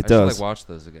to. It I should, does. like watch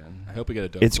those again. I hope we get a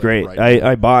dope It's clip great. right now.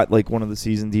 I bought like one of the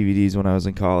season DVDs when I was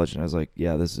in college, and I was like,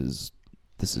 yeah, this is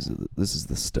the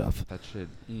stuff. That shit.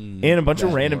 And a bunch of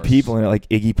That's random worse. people in it, like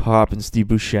Iggy Pop and Steve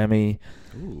Buscemi,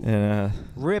 Ooh. and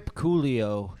Rip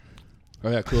Coolio. Oh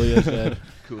yeah, Coolio said.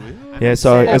 yeah, I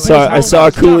say that saw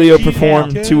when he's Coolio Stop perform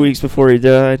cheating. 2 weeks before he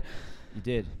died. You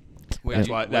did. Wait,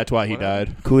 That's why he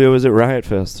died. Coolio was at Riot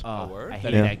Fest. Oh, word? I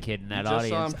hated Yeah. that kid in that You just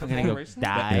saw audience. him I'm gonna perform go recently?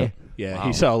 die. Yeah, Wow.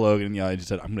 he saw Logan and he just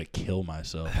said, "I'm gonna kill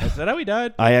myself." Is that how he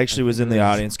died? I actually was in the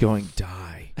audience going,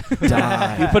 die,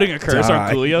 die. You putting a curse Die.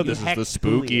 on Coolio? This is Heck the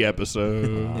spooky Coolio.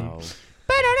 episode. Wow.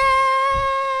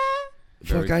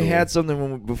 Very Fuck, I cool. had something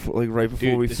when right before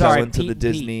Dude, we this- fell Sorry, into the Pete and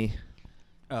Pete. Disney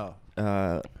Oh.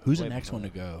 Who's the next one to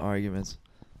go? arguments.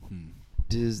 Hmm.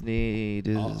 Disney.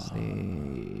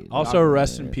 Also,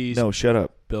 rest in peace, No, shut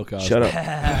up. Bill Cosby. Shut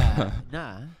up.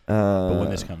 Nah. But when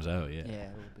this comes out, yeah, Yeah,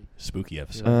 it will be. spooky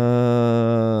episode.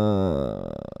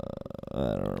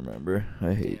 I don't remember.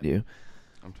 I hate you.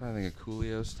 I'm trying to think of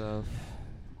Coolio stuff.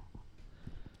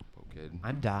 Oh, kid.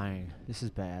 I'm dying. This is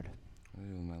bad. What are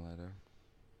you doing with my lighter?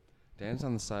 Dan's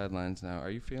on the sidelines now. Are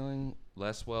you feeling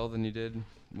less well than you did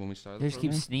when we started. I the just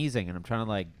keep program? sneezing, and I'm trying to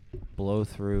like blow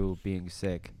through being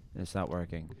sick, and it's not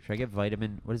working. Should I get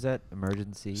vitamin? What is that?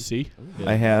 Emergency? See?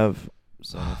 I have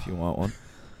some if you want one.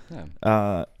 Yeah.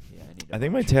 Yeah, I need. I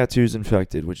think my tattoo's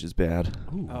infected, which is bad.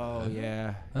 Ooh, Oh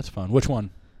yeah. that's fun. Which one?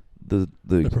 The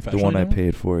professional one I one?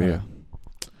 paid for, Oh, yeah. yeah.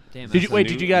 Damn. Did you that's wait? a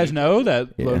Did new- you guys know that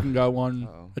Yeah. Logan got one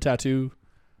Uh-oh. a tattoo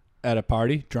at a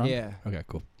party drunk? Yeah. Okay,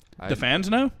 cool. I, The fans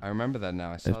know? I remember that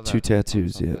now. I saw have that. 2 on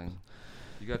tattoos, yeah. something.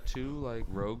 You got 2 like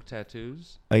rogue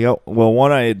tattoos. I got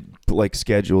one I had like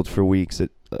scheduled for weeks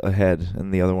ahead,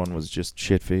 and the other one was just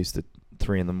shit faced at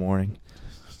 3 a.m.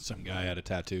 Some guy had a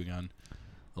tattoo gun.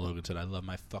 Logan said, "I love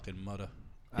my fucking mudder.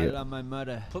 I Yeah. love my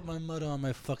mother. Put my mudder on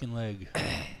my fucking leg."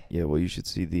 Yeah, well, you should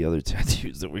see the other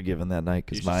tattoos that were given that night, You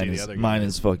because should see mine the is other mine guy.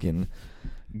 is fucking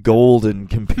golden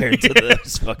compared to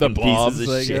those fucking blobs pieces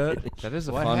of they shit. got. That is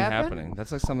a What fun happened? happening.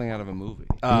 That's like something out of a movie.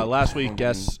 Last week,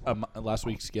 Fucking- last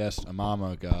week's guest,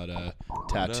 Amama, got a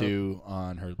tattoo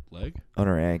on her leg. On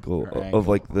her ankle, Her of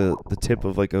like the tip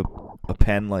of like a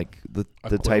pen, like the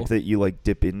A type quill? that you like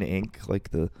dip in ink, like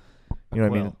the, you know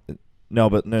what I mean? quill. No,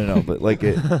 but no, but like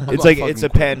it, it's a like it's a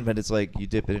fucking pen, but it's like you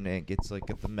dip it in ink. It's like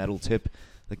at the metal tip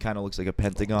that kind of looks like a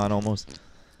pentagon almost.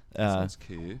 Sounds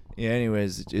cute. Yeah.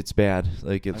 Anyways, it's bad.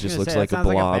 Like I it was just gonna looks say, like that a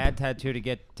sounds blob. like a bad tattoo to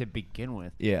get to begin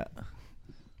with. Yeah.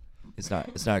 It's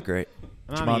not great.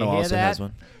 Mama, Shimano you hear also that? has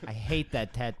one. I hate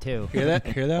that tattoo. Hear that?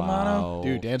 Hear that, Mono? Wow.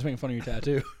 Dude, Dan's making fun of your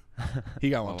tattoo. He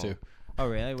got one Oh. too. Oh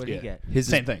really? What did Yeah. you get? His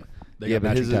Same is, thing. They yeah, got but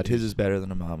matching his tattoos. is better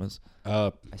than a mama's.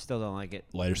 I still don't like it.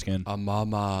 Lighter skin. A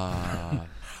mama.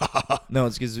 No,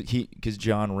 it's because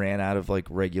John ran out of like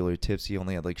regular tips. He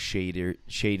only had like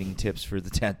shading tips for the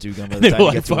tattoo gun by the They time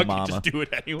were he like, got to a "Fuck it, mama. just do it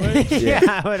anyway."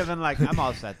 Yeah, I would have been like, I'm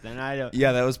all set then. I don't.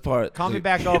 Yeah, that was part. Call me like-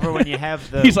 back over when you have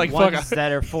the He's like, "Fuck, ones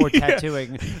that are for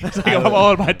tattooing. It's like, I'm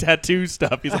all on my tattoo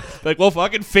stuff. He's like, well,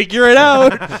 fucking figure it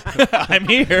out. I'm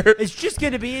here. It's just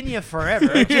gonna be in you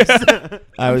forever. Just-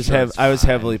 I was sure it's fine.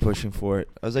 heavily pushing for it.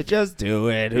 I was like, just do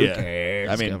it. Who Yeah. cares?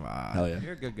 I mean, Come on. hell yeah.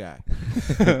 You're a good guy.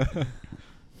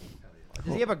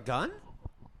 Does he have a gun?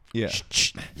 Yeah.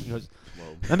 He goes,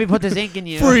 let me put this ink in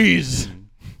you. Freeze.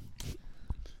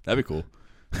 That'd be cool.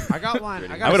 I got one.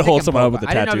 I got I a would stick hold and someone up poke. with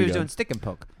a I didn't know tattoo he was gun. doing stick and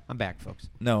poke. I'm back, folks.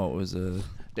 No, it was a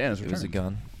Dan is it was a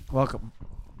gun. Welcome.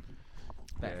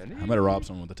 I'm gonna rob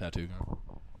someone with a tattoo gun.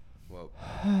 Well,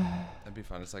 that'd be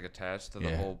fun. It's like attached to the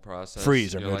Yeah. whole process.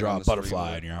 Freeze. I'm You're, gonna like, draw on a the butterfly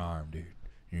in cerebral. your arm, dude.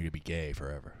 You're gonna be gay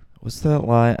forever. What's that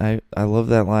line? I love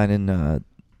that line in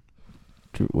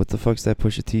what the fuck's that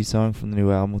Pusha T song from the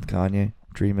new album with Kanye?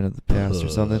 Dreaming of the past or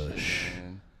something.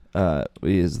 Man.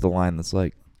 Is the line that's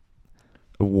like,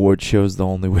 award show's the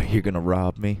only way you're gonna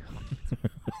rob me.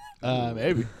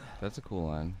 Maybe. That's a cool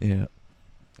line. Yeah.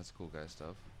 That's cool guy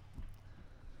stuff.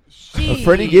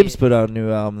 Freddie Gibbs put out a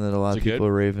new album that a lot Is of it people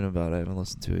good? are raving about. I haven't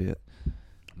listened to it yet. I'm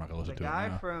not gonna listen The to it guy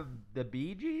now. from the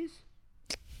Bee Gees?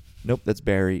 Nope, that's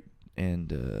Barry,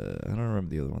 and I don't remember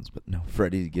the other ones, but no,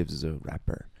 Freddie Gibbs is a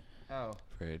rapper. Oh.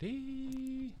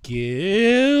 Freddie.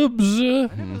 Gibbs. I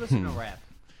never listened to rap.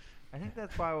 I think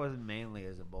that's why I wasn't manly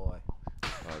as a boy.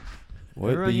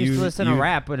 What? Everyone But used to you- listen you- to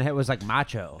rap when it was like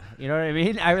macho. You know what I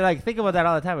mean? I like think about that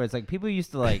all the time. Where it's like people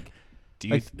used to like, Do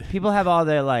you like people have all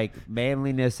their like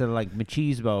manliness and like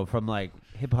machismo from like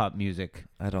hip hop music.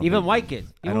 I don't Even think- white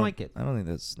kids. I Even don't- white kids. I don't think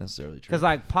that's necessarily true. Because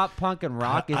like pop punk and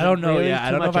rock I isn't don't know. really Yeah, I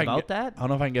too don't know much if I can about get, that. I don't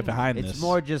know if I can get behind this. It's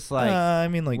more just like I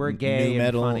mean, like we're gay new and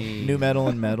metal, funny. new metal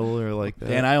and metal, or like that.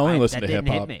 Dan, I only listen that to hip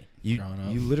didn't hit hop. me. you growing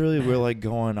up. you literally were like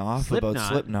going off about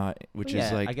Slipknot. Slipknot, which yeah,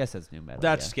 is like I guess that's new metal.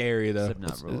 That's yeah. scary though. Slipknot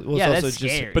It's- rule. well, it's Yeah, also that's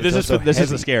just- scary. But this It's is also this is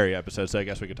a heavy. scary episode, so I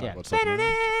guess we could talk Yeah. about something.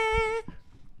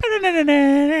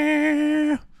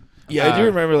 Yeah, I do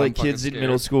remember like I'm kids in fucking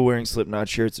middle scared. school wearing Slipknot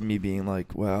shirts and me being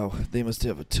like, "Wow, they must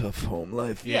have a tough home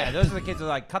life." Yeah, those are the kids who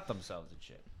like cut themselves and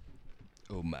shit.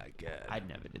 Oh my god. I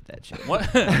never did that shit.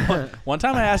 One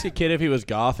time I asked a kid if he was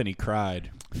goth and he cried.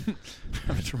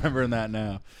 I'm just remembering that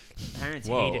now. Parents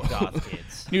Whoa. hated goth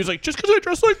kids. And he was like, "Just because I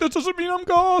dress like this doesn't mean I'm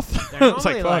goth." They're It's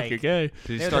like, normally, "Fuck, like- you're gay." Did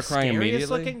he They were start the crying scariest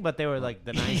immediately? looking, but they were like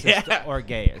the nicest Yeah. or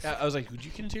gayest. I was like, "Would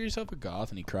you consider yourself a goth?"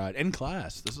 And he cried in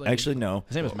class. This is like Actually, no.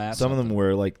 His name was Matt. Some of them something.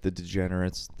 were like the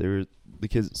degenerates. They were the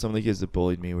kids. Some of the kids that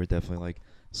bullied me were definitely like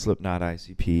Slipknot,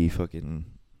 ICP, fucking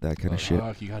that kind of shit.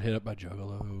 Fuck, you got hit up by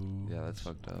juggalos. Yeah, that's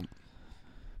fucked up.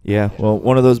 Yeah, well,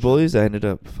 one of those bullies, I ended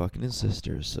up fucking his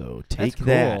sister. So take cool.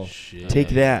 that. Shit. Take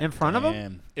that. In front of him?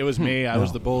 Damn. It was me. I was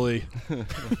No. the bully.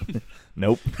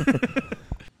 Nope.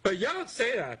 But y'all don't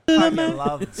say that. I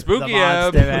love Spooky the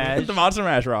app. Monster Mash. The Monster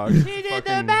Mash rock. He did the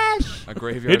Fucking- mash. A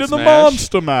graveyard He did the smash.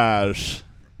 Monster Mash.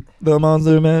 The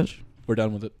Monster Mash. We're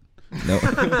done with it. No.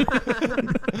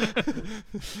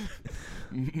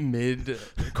 Mid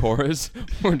chorus.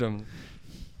 We're done.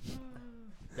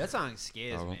 That song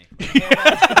scares Oh. me.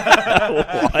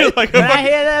 Like When I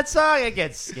hear that song, I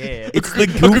get scared. It's the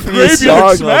graveyard goofiest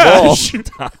song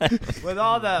of all time. With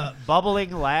all the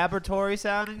bubbling laboratory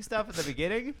sounding stuff at the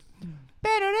beginning.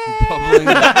 Bubbling.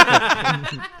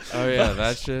 Oh yeah,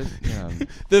 that shit. Yeah.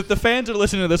 the fans are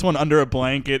listening to this one under a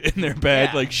blanket in their bed,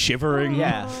 Yeah. like shivering.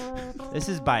 Yeah. This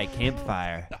is by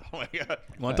campfire. Oh my god.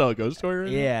 You want to tell a ghost story?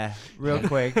 Right Yeah, real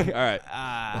quick. All right.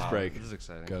 Let's break. This is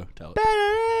exciting. Go tell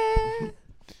it.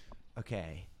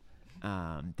 Okay.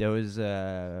 There was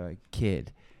a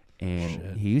kid,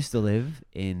 and he used to live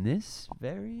in this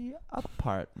very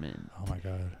apartment. Oh my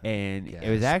god. And it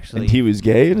was actually. And he was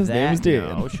gay, and his name was Dan.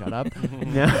 No, shut up.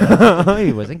 No,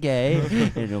 he wasn't gay,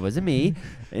 and it wasn't me,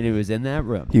 and it was in that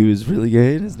room. He was really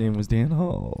gay, and his name was Dan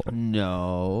Hall.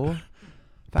 No.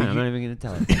 Fine, I'm not even going to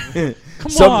tell it.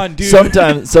 Come on,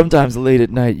 dude. Sometimes late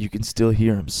at night, you can still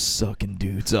hear him sucking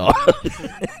dudes off.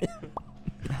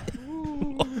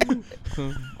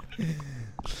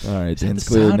 All right, Dan's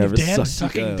clearly never sucked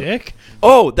sucking you dick.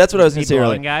 Oh, that's what I was gonna Keep say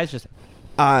blowing, earlier. guys. Just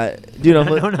Dude, I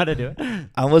don't know how to do it.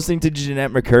 I'm listening to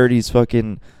Jeanette McCurdy's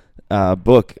fucking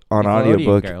book on Nickelodeon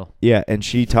audiobook. girl. Yeah, and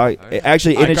she talked. Oh, yeah.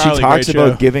 Actually, in it, she iCarly, talks great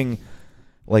about show. giving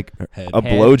like Head. a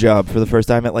Head. blowjob for the first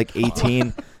time at like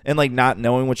 18, and like not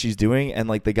knowing what she's doing, and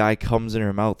like the guy comes in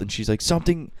her mouth, and she's like,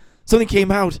 something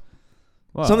came out.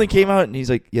 Whoa. Something came out, and he's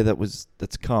like, yeah,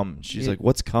 that's cum. She's You- like,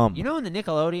 what's cum? You know when the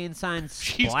Nickelodeon sign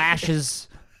She's- splashes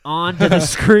onto the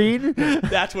screen?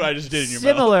 That's what I just did in your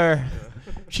mouth. Similar.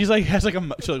 She's like she's like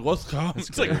what's cum?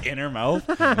 It's like in her mouth.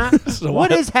 So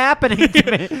What is happening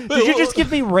to me? Did you just give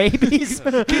me rabies?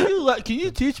 Can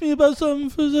you teach me about something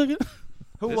for a second?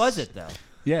 Who was it though?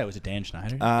 Yeah, it was a Dan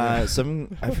Schneider. I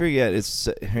forget. It's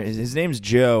his name's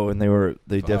Joe, and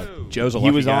Joe's a he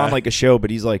lucky was guy. on like a show, but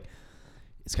he's like,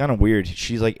 it's kind of weird.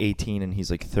 She's like 18, and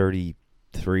he's like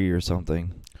 33 or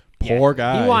something. Poor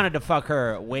guy. He wanted to fuck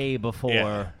her way before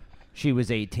Yeah. she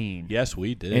was 18. Yes,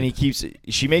 we did. And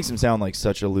she makes him sound like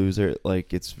such a loser.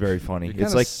 Like, it's very funny. You're It's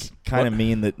kinda like s- kind of what-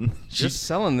 mean that You're she's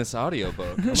selling this audiobook.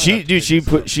 I might have she to dude pick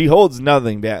this up. she holds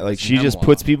nothing back. Like, It's she just memoir.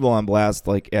 puts people on blast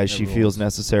like as It she feels rules.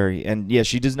 necessary. And yeah,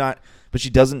 she does not, but she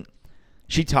doesn't.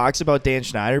 She talks about Dan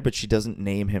Schneider, but she doesn't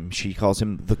name him. She calls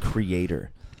him the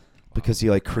creator because he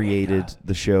like created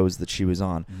the shows that she was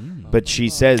on. But she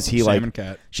says he like Salmon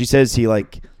Cat. she says he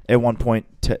like at one point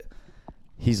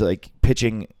he's like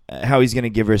pitching how he's gonna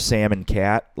give her Sam and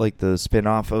Cat, like the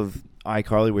spin-off of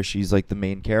iCarly where she's like the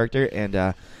main character,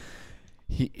 and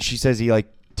she says he like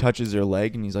touches her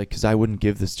leg and he's like, because I wouldn't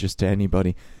give this just to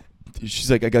anybody. She's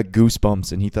like, I got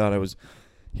goosebumps, and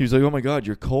he was like, oh my god,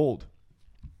 you're cold.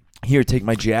 Here, take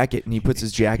my jacket, and he puts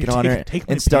his jacket Here, on her take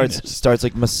my and starts penis.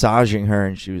 like massaging her,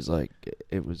 and she was like,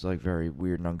 it was like very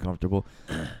weird and uncomfortable,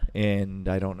 and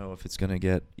I don't know if it's gonna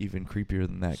get even creepier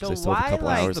than that because So I still have a why, couple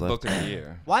like- hours the left. book of the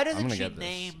year. Why I'm doesn't gonna she get this.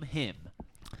 name him?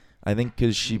 I think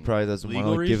because she probably doesn't want to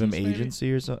Legal like, give him reasons, maybe?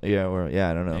 agency or something. Yeah, or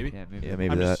I don't know. Maybe? Yeah, maybe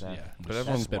I'm that. just- yeah. But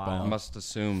That's everyone wild. must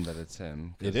assume that it's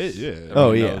him. 'cause It is, yeah. everyone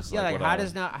Oh, yeah. knows, Yeah, like what how all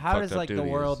does fucked up like the duty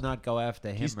world is. not go after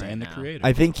him He's right Dan the now? creator.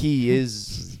 I think he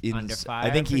is. Under fire I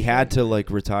think for he had sure? to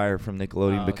like retire from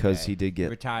Nickelodeon Oh, because okay. he did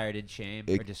get. retired in shame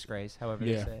It- or disgrace, however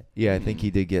Yeah. they say. Yeah, I think he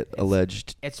did get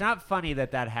alleged. It's not funny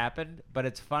that happened, but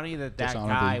it's funny that Dishonorably.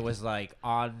 guy was like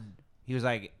on. He was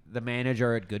like the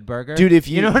manager at Good Burger. Dude, if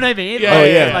you you- know what I mean? Yeah, Oh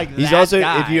Like- yeah, like he's that also.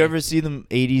 guy. If you ever see the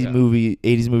 80s Yeah.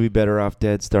 movie Better Off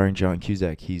Dead starring John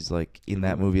Cusack, he's like in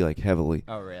that movie like heavily.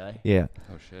 Oh really? Yeah.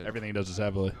 Oh shit. Everything he does is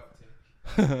heavily.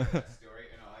 story, and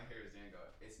all I hear is Dan go,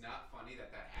 "It's not funny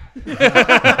that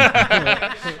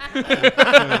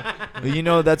happened." But you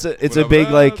know that's it's What a big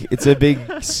up, like Rob? it's a big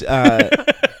it's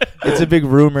a big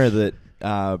rumor that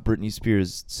Britney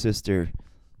Spears' sister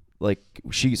like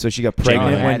she got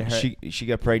pregnant had when her- she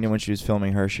got pregnant when she was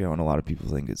filming her show, and a lot of people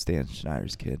think it's Dan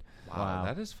Schneider's kid. Wow.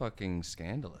 That is fucking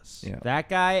scandalous. Yeah. That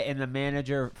guy and the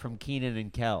manager from Keenan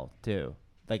and Kel too.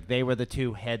 Like they were the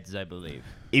two heads, I believe.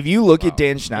 If you look at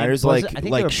Dan Schneider's was like it- I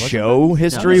think they were bosom show buds?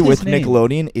 history No, what's with his name?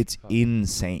 Nickelodeon, it's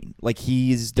insane. Like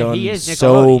he's Yeah, done he is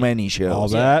so Nickelodeon. many shows. All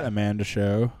that, Amanda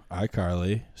Show,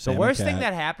 iCarly, The Sam worst and thing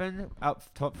Cat. that happened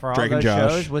for all Drake and those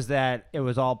Josh. shows was that it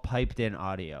was all piped in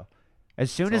audio. As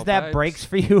soon It's as all that pipes. breaks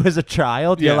for you as a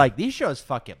child, you're Yeah. like, these shows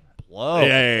fucking blow.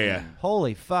 Yeah.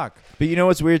 Holy fuck. But you know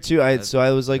what's weird too? I was like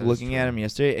that is looking at true. him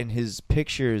yesterday, and his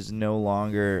picture is no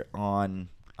longer on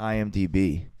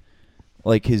IMDb.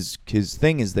 Like his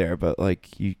thing is there, but like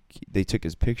they took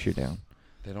his picture down.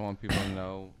 They don't want people to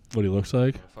know What he looks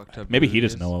like. what fucked up. Maybe dude he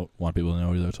doesn't is. want people to know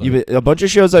what he looks like. Yeah, but a bunch of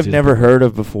shows I've See the never picture. heard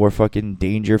of before. Fucking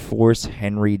Danger Force,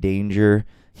 Henry Danger,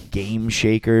 Game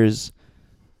Shakers,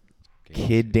 Game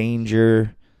Kid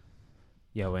Danger.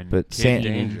 Yeah, when But Kid Sam,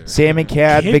 Danger. Sam and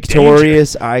Cat, Kid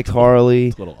Victorious, iCarly,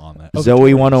 It's a little on that.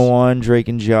 Zoe 101, Drake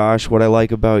and Josh, What I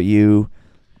Like About You,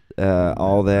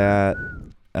 all that,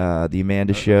 The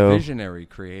Amanda Show. Visionary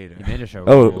creator. Amanda Show.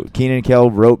 Oh, ruled. Keenan and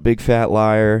Kel wrote Big Fat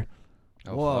Liar.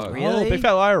 Oh, Whoa, fuck. really? Oh, Big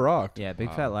Fat Liar rocked. Yeah,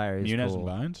 Big Fat Liar is Munez cool. and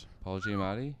Vines. Paul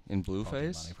Giamatti in Money,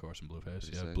 Blueface. of course, and Blueface.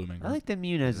 Pretty Yeah, sick. Blue Man I Group. like that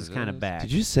Munez is Is kind it? of back.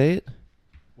 Did you say it?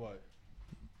 What?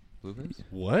 Blueface.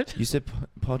 What? You said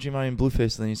Paul Giamatti and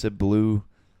Blueface, and then you said Blue.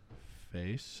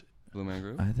 Face. Blue Man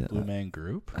Group. Blue Man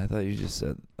Group. I thought you just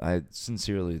said. I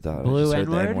sincerely thought Blue I just heard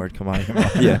the N-word? N-word come out of your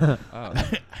mouth. Yeah. Oh.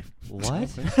 What?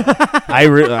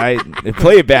 I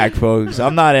play it back, folks.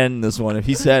 I'm not ending this one. If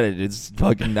he said it, it's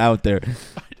fucking out there.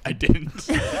 I didn't.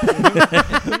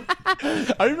 I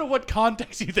don't know what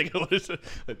context you think it was.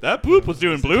 Like, that poop was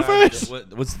doing Blueface.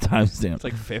 What's the timestamp? It's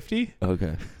like 50.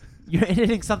 Okay. You're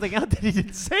editing something out that he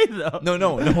didn't say though. No.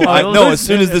 Oh, No. As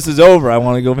soon as this is over, I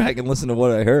want to go back and listen to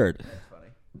what I heard.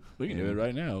 We can do it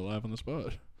right now, live on the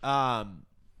spot.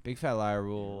 Big Fat Liar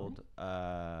ruled.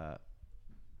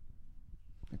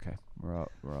 Okay, we're all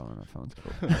on our phones.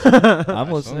 Cool.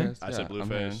 I'm listening. Okay. I said Yeah, I'm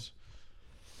hearing. Blueface.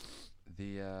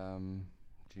 The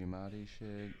Giamatti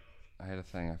shit. I had a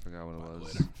thing. I forgot what it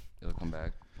was. Later. It'll come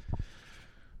back.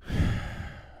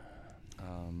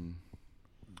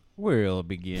 We'll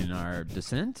begin our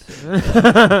descent to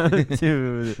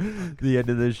the end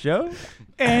of the show.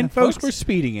 And folks, we're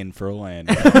speeding in for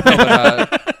Orlando.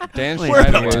 Dan We're Schneider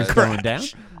about to was going down.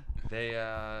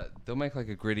 they'll make like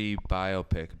a gritty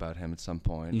biopic about him at some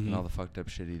point and Mhm. all the fucked up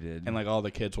shit he did. And like all the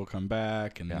kids will come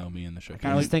back and Yeah. they'll be in the show. Just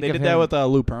Kind of like think they of did that him- with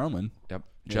Lou Pearlman. Yep.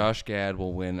 Yeah. Josh Gad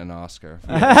will win an Oscar for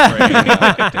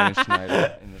portraying Dan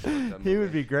Schneider in this fucked up He would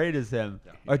movie. be great as him.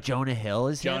 Or Jonah Hill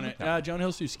is him. Jonah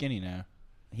Hill's too skinny now.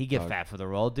 He get Dog. fat for the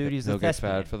role, dude. He's a He'll get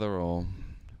thespian. fat for the role.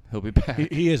 He'll be back.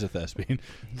 He is a thespian.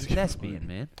 He's a thespian,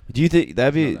 man. Do you think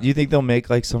that'd be? Do you think they'll make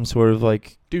like some sort of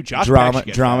like Dude, Josh Peck should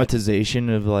get dramatization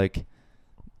of like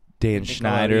Dan The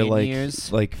Schneider Nickelodeon like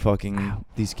years. like fucking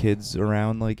these kids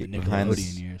around like fat. behind the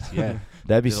Nickelodeon years. Yeah.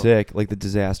 That'd be It'll- sick, like the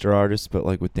Disaster Artist, but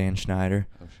like with Dan Schneider.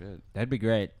 Oh shit. That'd be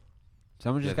great.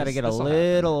 Someone just Yeah, got to this- get a this'll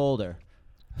little older.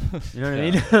 You know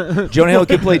what I mean? Jonah Hill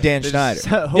could play Dan Schneider.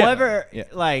 So whoever Yeah.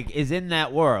 like is in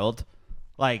that world,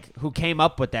 like who came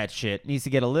up with that shit, needs to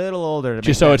get a little older to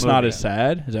Just make so that it's not movie. as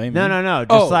sad. Is that what you No, mean? no, no.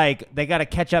 Just Oh. like they got to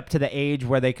catch up to the age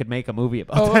where they could make a movie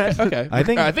about Oh, that. okay. I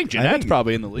think Jeanette's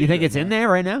probably in the league. You think right it's in now. there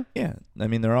right now? Yeah, I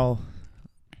mean they're all.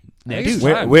 Hey, Dude, it's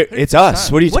We're, time. it's us.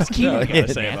 time. What are you What's talking Keenan about? gotta Yeah.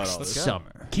 say about Next all this?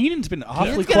 summer. Keenan's been awfully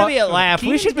Keenan's gonna be a laugh. We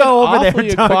Keenan's should been go over there awfully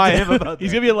and talk to quiet. him about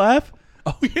He's that. gonna be a laugh.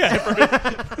 Oh yeah.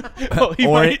 Well, he's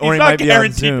Or he not might be on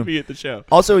guaranteed to Zoom. be at the show.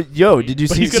 Also, yo, did you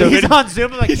But see? he's So, gonna He's on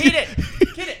Zoom. I'm like, get it.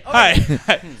 Hi.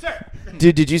 Sir.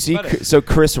 did you see? Buddy. So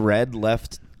Chris Redd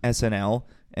left SNL,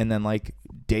 and then like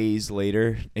days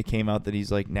later, it came out that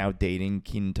he's like now dating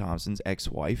Kenan Thompson's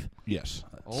ex-wife. Yes.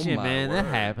 Oh Shit, my man, that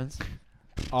word. happens.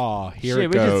 Oh, here Shit, it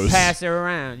we goes. just pass it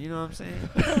around. You know what I'm saying?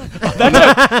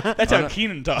 That's how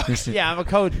Keenan talks. Yeah, I'm a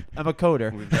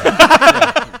coder.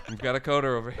 We've got a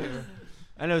coder over here.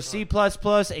 I know C++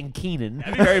 and Keenan.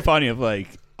 That'd be very funny if like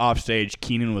off stage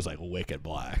Keenan was like wicked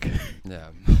black. Yeah.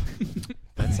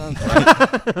 That sounds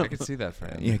right. I could see that for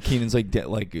him. Yeah, Keenan's like gang,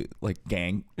 like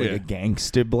Yeah. a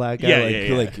gangster black guy. Yeah, like, yeah,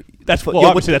 yeah. Like That's fu- well, yo,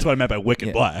 obviously that's what I meant by wicked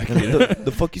yeah. black.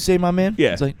 the fuck you say, my man?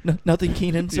 Yeah. It's like nothing,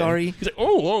 Keenan. Sorry. He's like,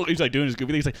 oh, he's like doing his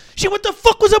goofy thing. He's like, shit, what the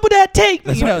fuck was up with that take?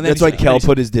 That's You know, why, and then that's he's why like- Kel and he's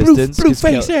put his distance. blue 'cause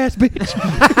face Kel- ass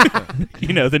bitch.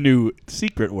 You know the new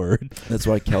secret word. That's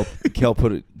why Kel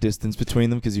put a distance between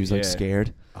them because he was like Yeah.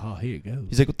 scared. Oh, here it goes.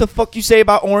 He's like, "What the fuck you say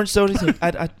about orange soda?" He's like,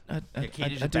 Yeah, I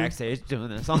Keenan's just do." backstage doing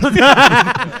this all the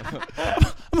time. I'm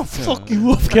gonna fuck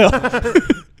you up, Kel.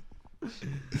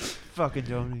 Fucking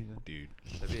Johnny. Dude,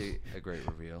 That'd be a great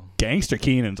reveal. Gangster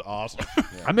Keenan's awesome.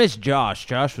 I miss Josh.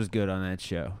 Josh was good on that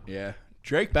show. Yeah,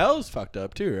 Drake Bell's fucked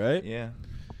up too, right? Yeah.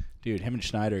 Dude, him and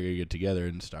Schneider are gonna get together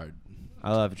and start.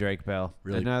 I love Drake Bell.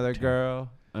 Really Another ter- girl,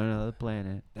 another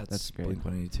planet. That's great.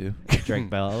 Blink-182, Drake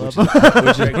Bell. I love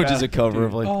him. which is a cover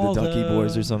of like All the Ducky the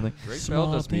Boys or something. Drake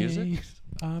Bell does music.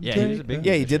 Yeah, he was a big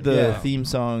Yeah, he did the Yeah. theme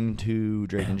song to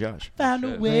Drake and Josh. Found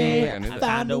Shit. a way, I knew that.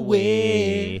 found a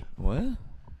way. What?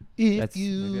 If That's- Maybe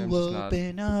you I'm just not-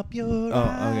 open up your Oh,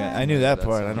 okay. I knew that That's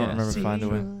part. I don't yeah. remember Find a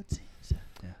Way.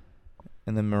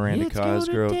 And then Miranda It's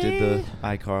Cosgrove gonna did the day.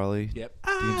 iCarly. Yep.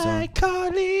 Theme song. I,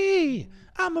 Carly,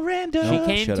 I'm Miranda. She No,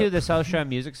 came shut to up. the South Shore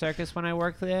Music Circus when I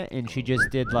worked there, and she just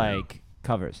did like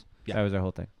covers. Yeah. That was her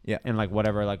whole thing. Yeah. And like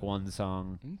whatever, like one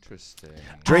song. Interesting.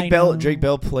 Drake I Bell. know. Drake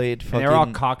Bell played And fucking. they were all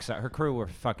cocksuckers. Her crew were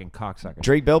fucking cocksuckers.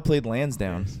 Drake Bell played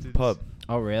Lansdowne Pub.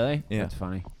 Oh really? Yeah. That's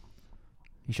funny.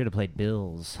 He should have played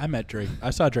Bills. I met Drake. I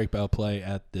saw Drake Bell play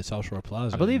at the South Shore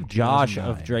Plaza. I believe in Josh 2009.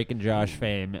 of Drake and Josh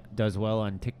fame does well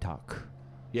on TikTok.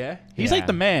 Yeah, he's Yeah. like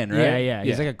the man, right? Yeah.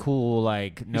 He's like a cool,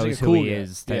 like, knows like a who cool he guy.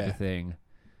 is type Yeah. of thing.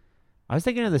 I was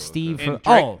thinking of the Steve from... And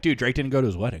Drake, Oh, dude, Drake didn't go to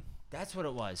his wedding. that's what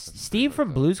it was. Steve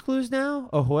from Blue's Clues now,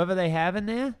 or whoever they have in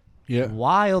there. Yeah,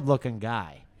 Wild-looking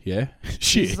guy. yeah.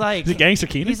 Shit, He's like... the gangster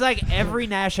Keenan. He's like every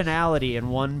nationality in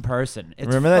one person. It's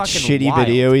Remember that fucking shitty wild.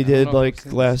 video he I don't did know if like I've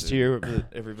seen last this, year? dude. Where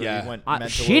everybody Yeah. went mental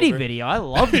Shitty over? video. I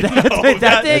loved that.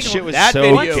 that thing shit was that so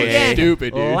video once was gay. again,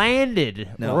 stupid, dude. landed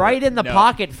No. right in the No.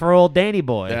 pocket for old Danny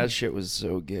boy. That shit was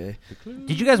so gay.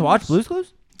 Did you guys watch Blue's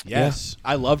Clues? Yes,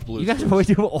 I loved Blues. You guys are Clues.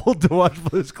 way too old to watch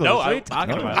Blue's Clues. No, what are I- you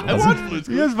talking no, about? I watched Blues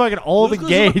You Clues. guys fucking old Blues and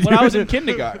Clues gay. when I was in dude.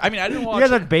 kindergarten. I mean, I didn't You watch. guys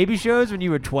had baby shows when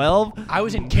you were 12? I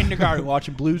was in kindergarten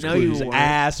watching Blues No, you Clues. weren't.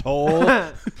 Asshole.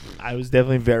 I was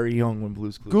definitely very young when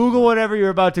Blue's Clues. Google whatever you're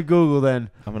about to Google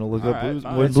then. I'm gonna look All up right, Blues.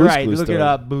 fine. When That's Blues right. Clues Look it started.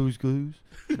 up, Blue's Clues.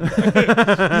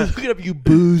 Look it up, you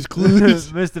Booze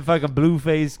Clues. Mr. fucking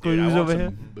Blueface Dude, Clues I want over some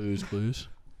here. Booze Clues.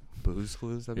 Blues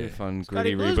Clues. That'd be a fun,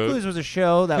 Scotty, gritty Blue's reboot. Clues was a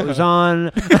show that was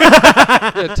on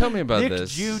Yeah, tell me about Nick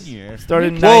this. Jr.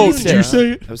 Started in Whoa, 96. did you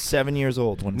say it? I was 7 years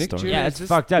old when it Nick started. Jr. Yeah, Is it's this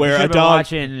fucked up. Where you a should have been dog,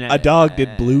 watching, a dog did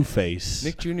Blueface.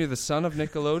 Nick Jr., the son of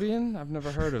Nickelodeon? I've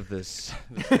never heard of this.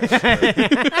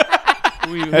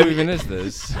 Who even is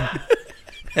this?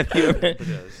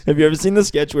 Have you ever seen the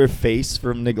sketch where Face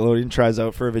from Nickelodeon tries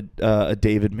out for a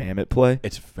David Mamet play?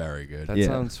 It's very good. That Yeah.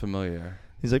 sounds familiar.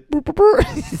 He's like, "Brr, brr, brr."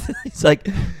 He's like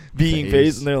being Face.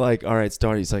 Face, and they're like, all right,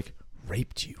 start. He's like,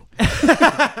 raped you.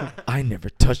 I never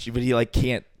touched you, but he like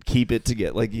can't keep it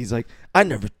together. Like he's like, I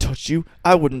never touched you.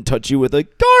 I wouldn't touch you with a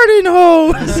garden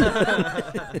hose.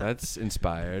 That's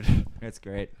inspired. That's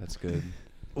great. That's good.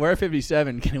 We're at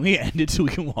 57. Can we end it so we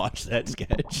can watch that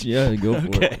sketch? Yeah, go for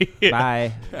it. Okay.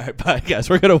 Bye. All right, bye, guys.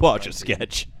 We're going to watch a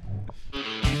sketch.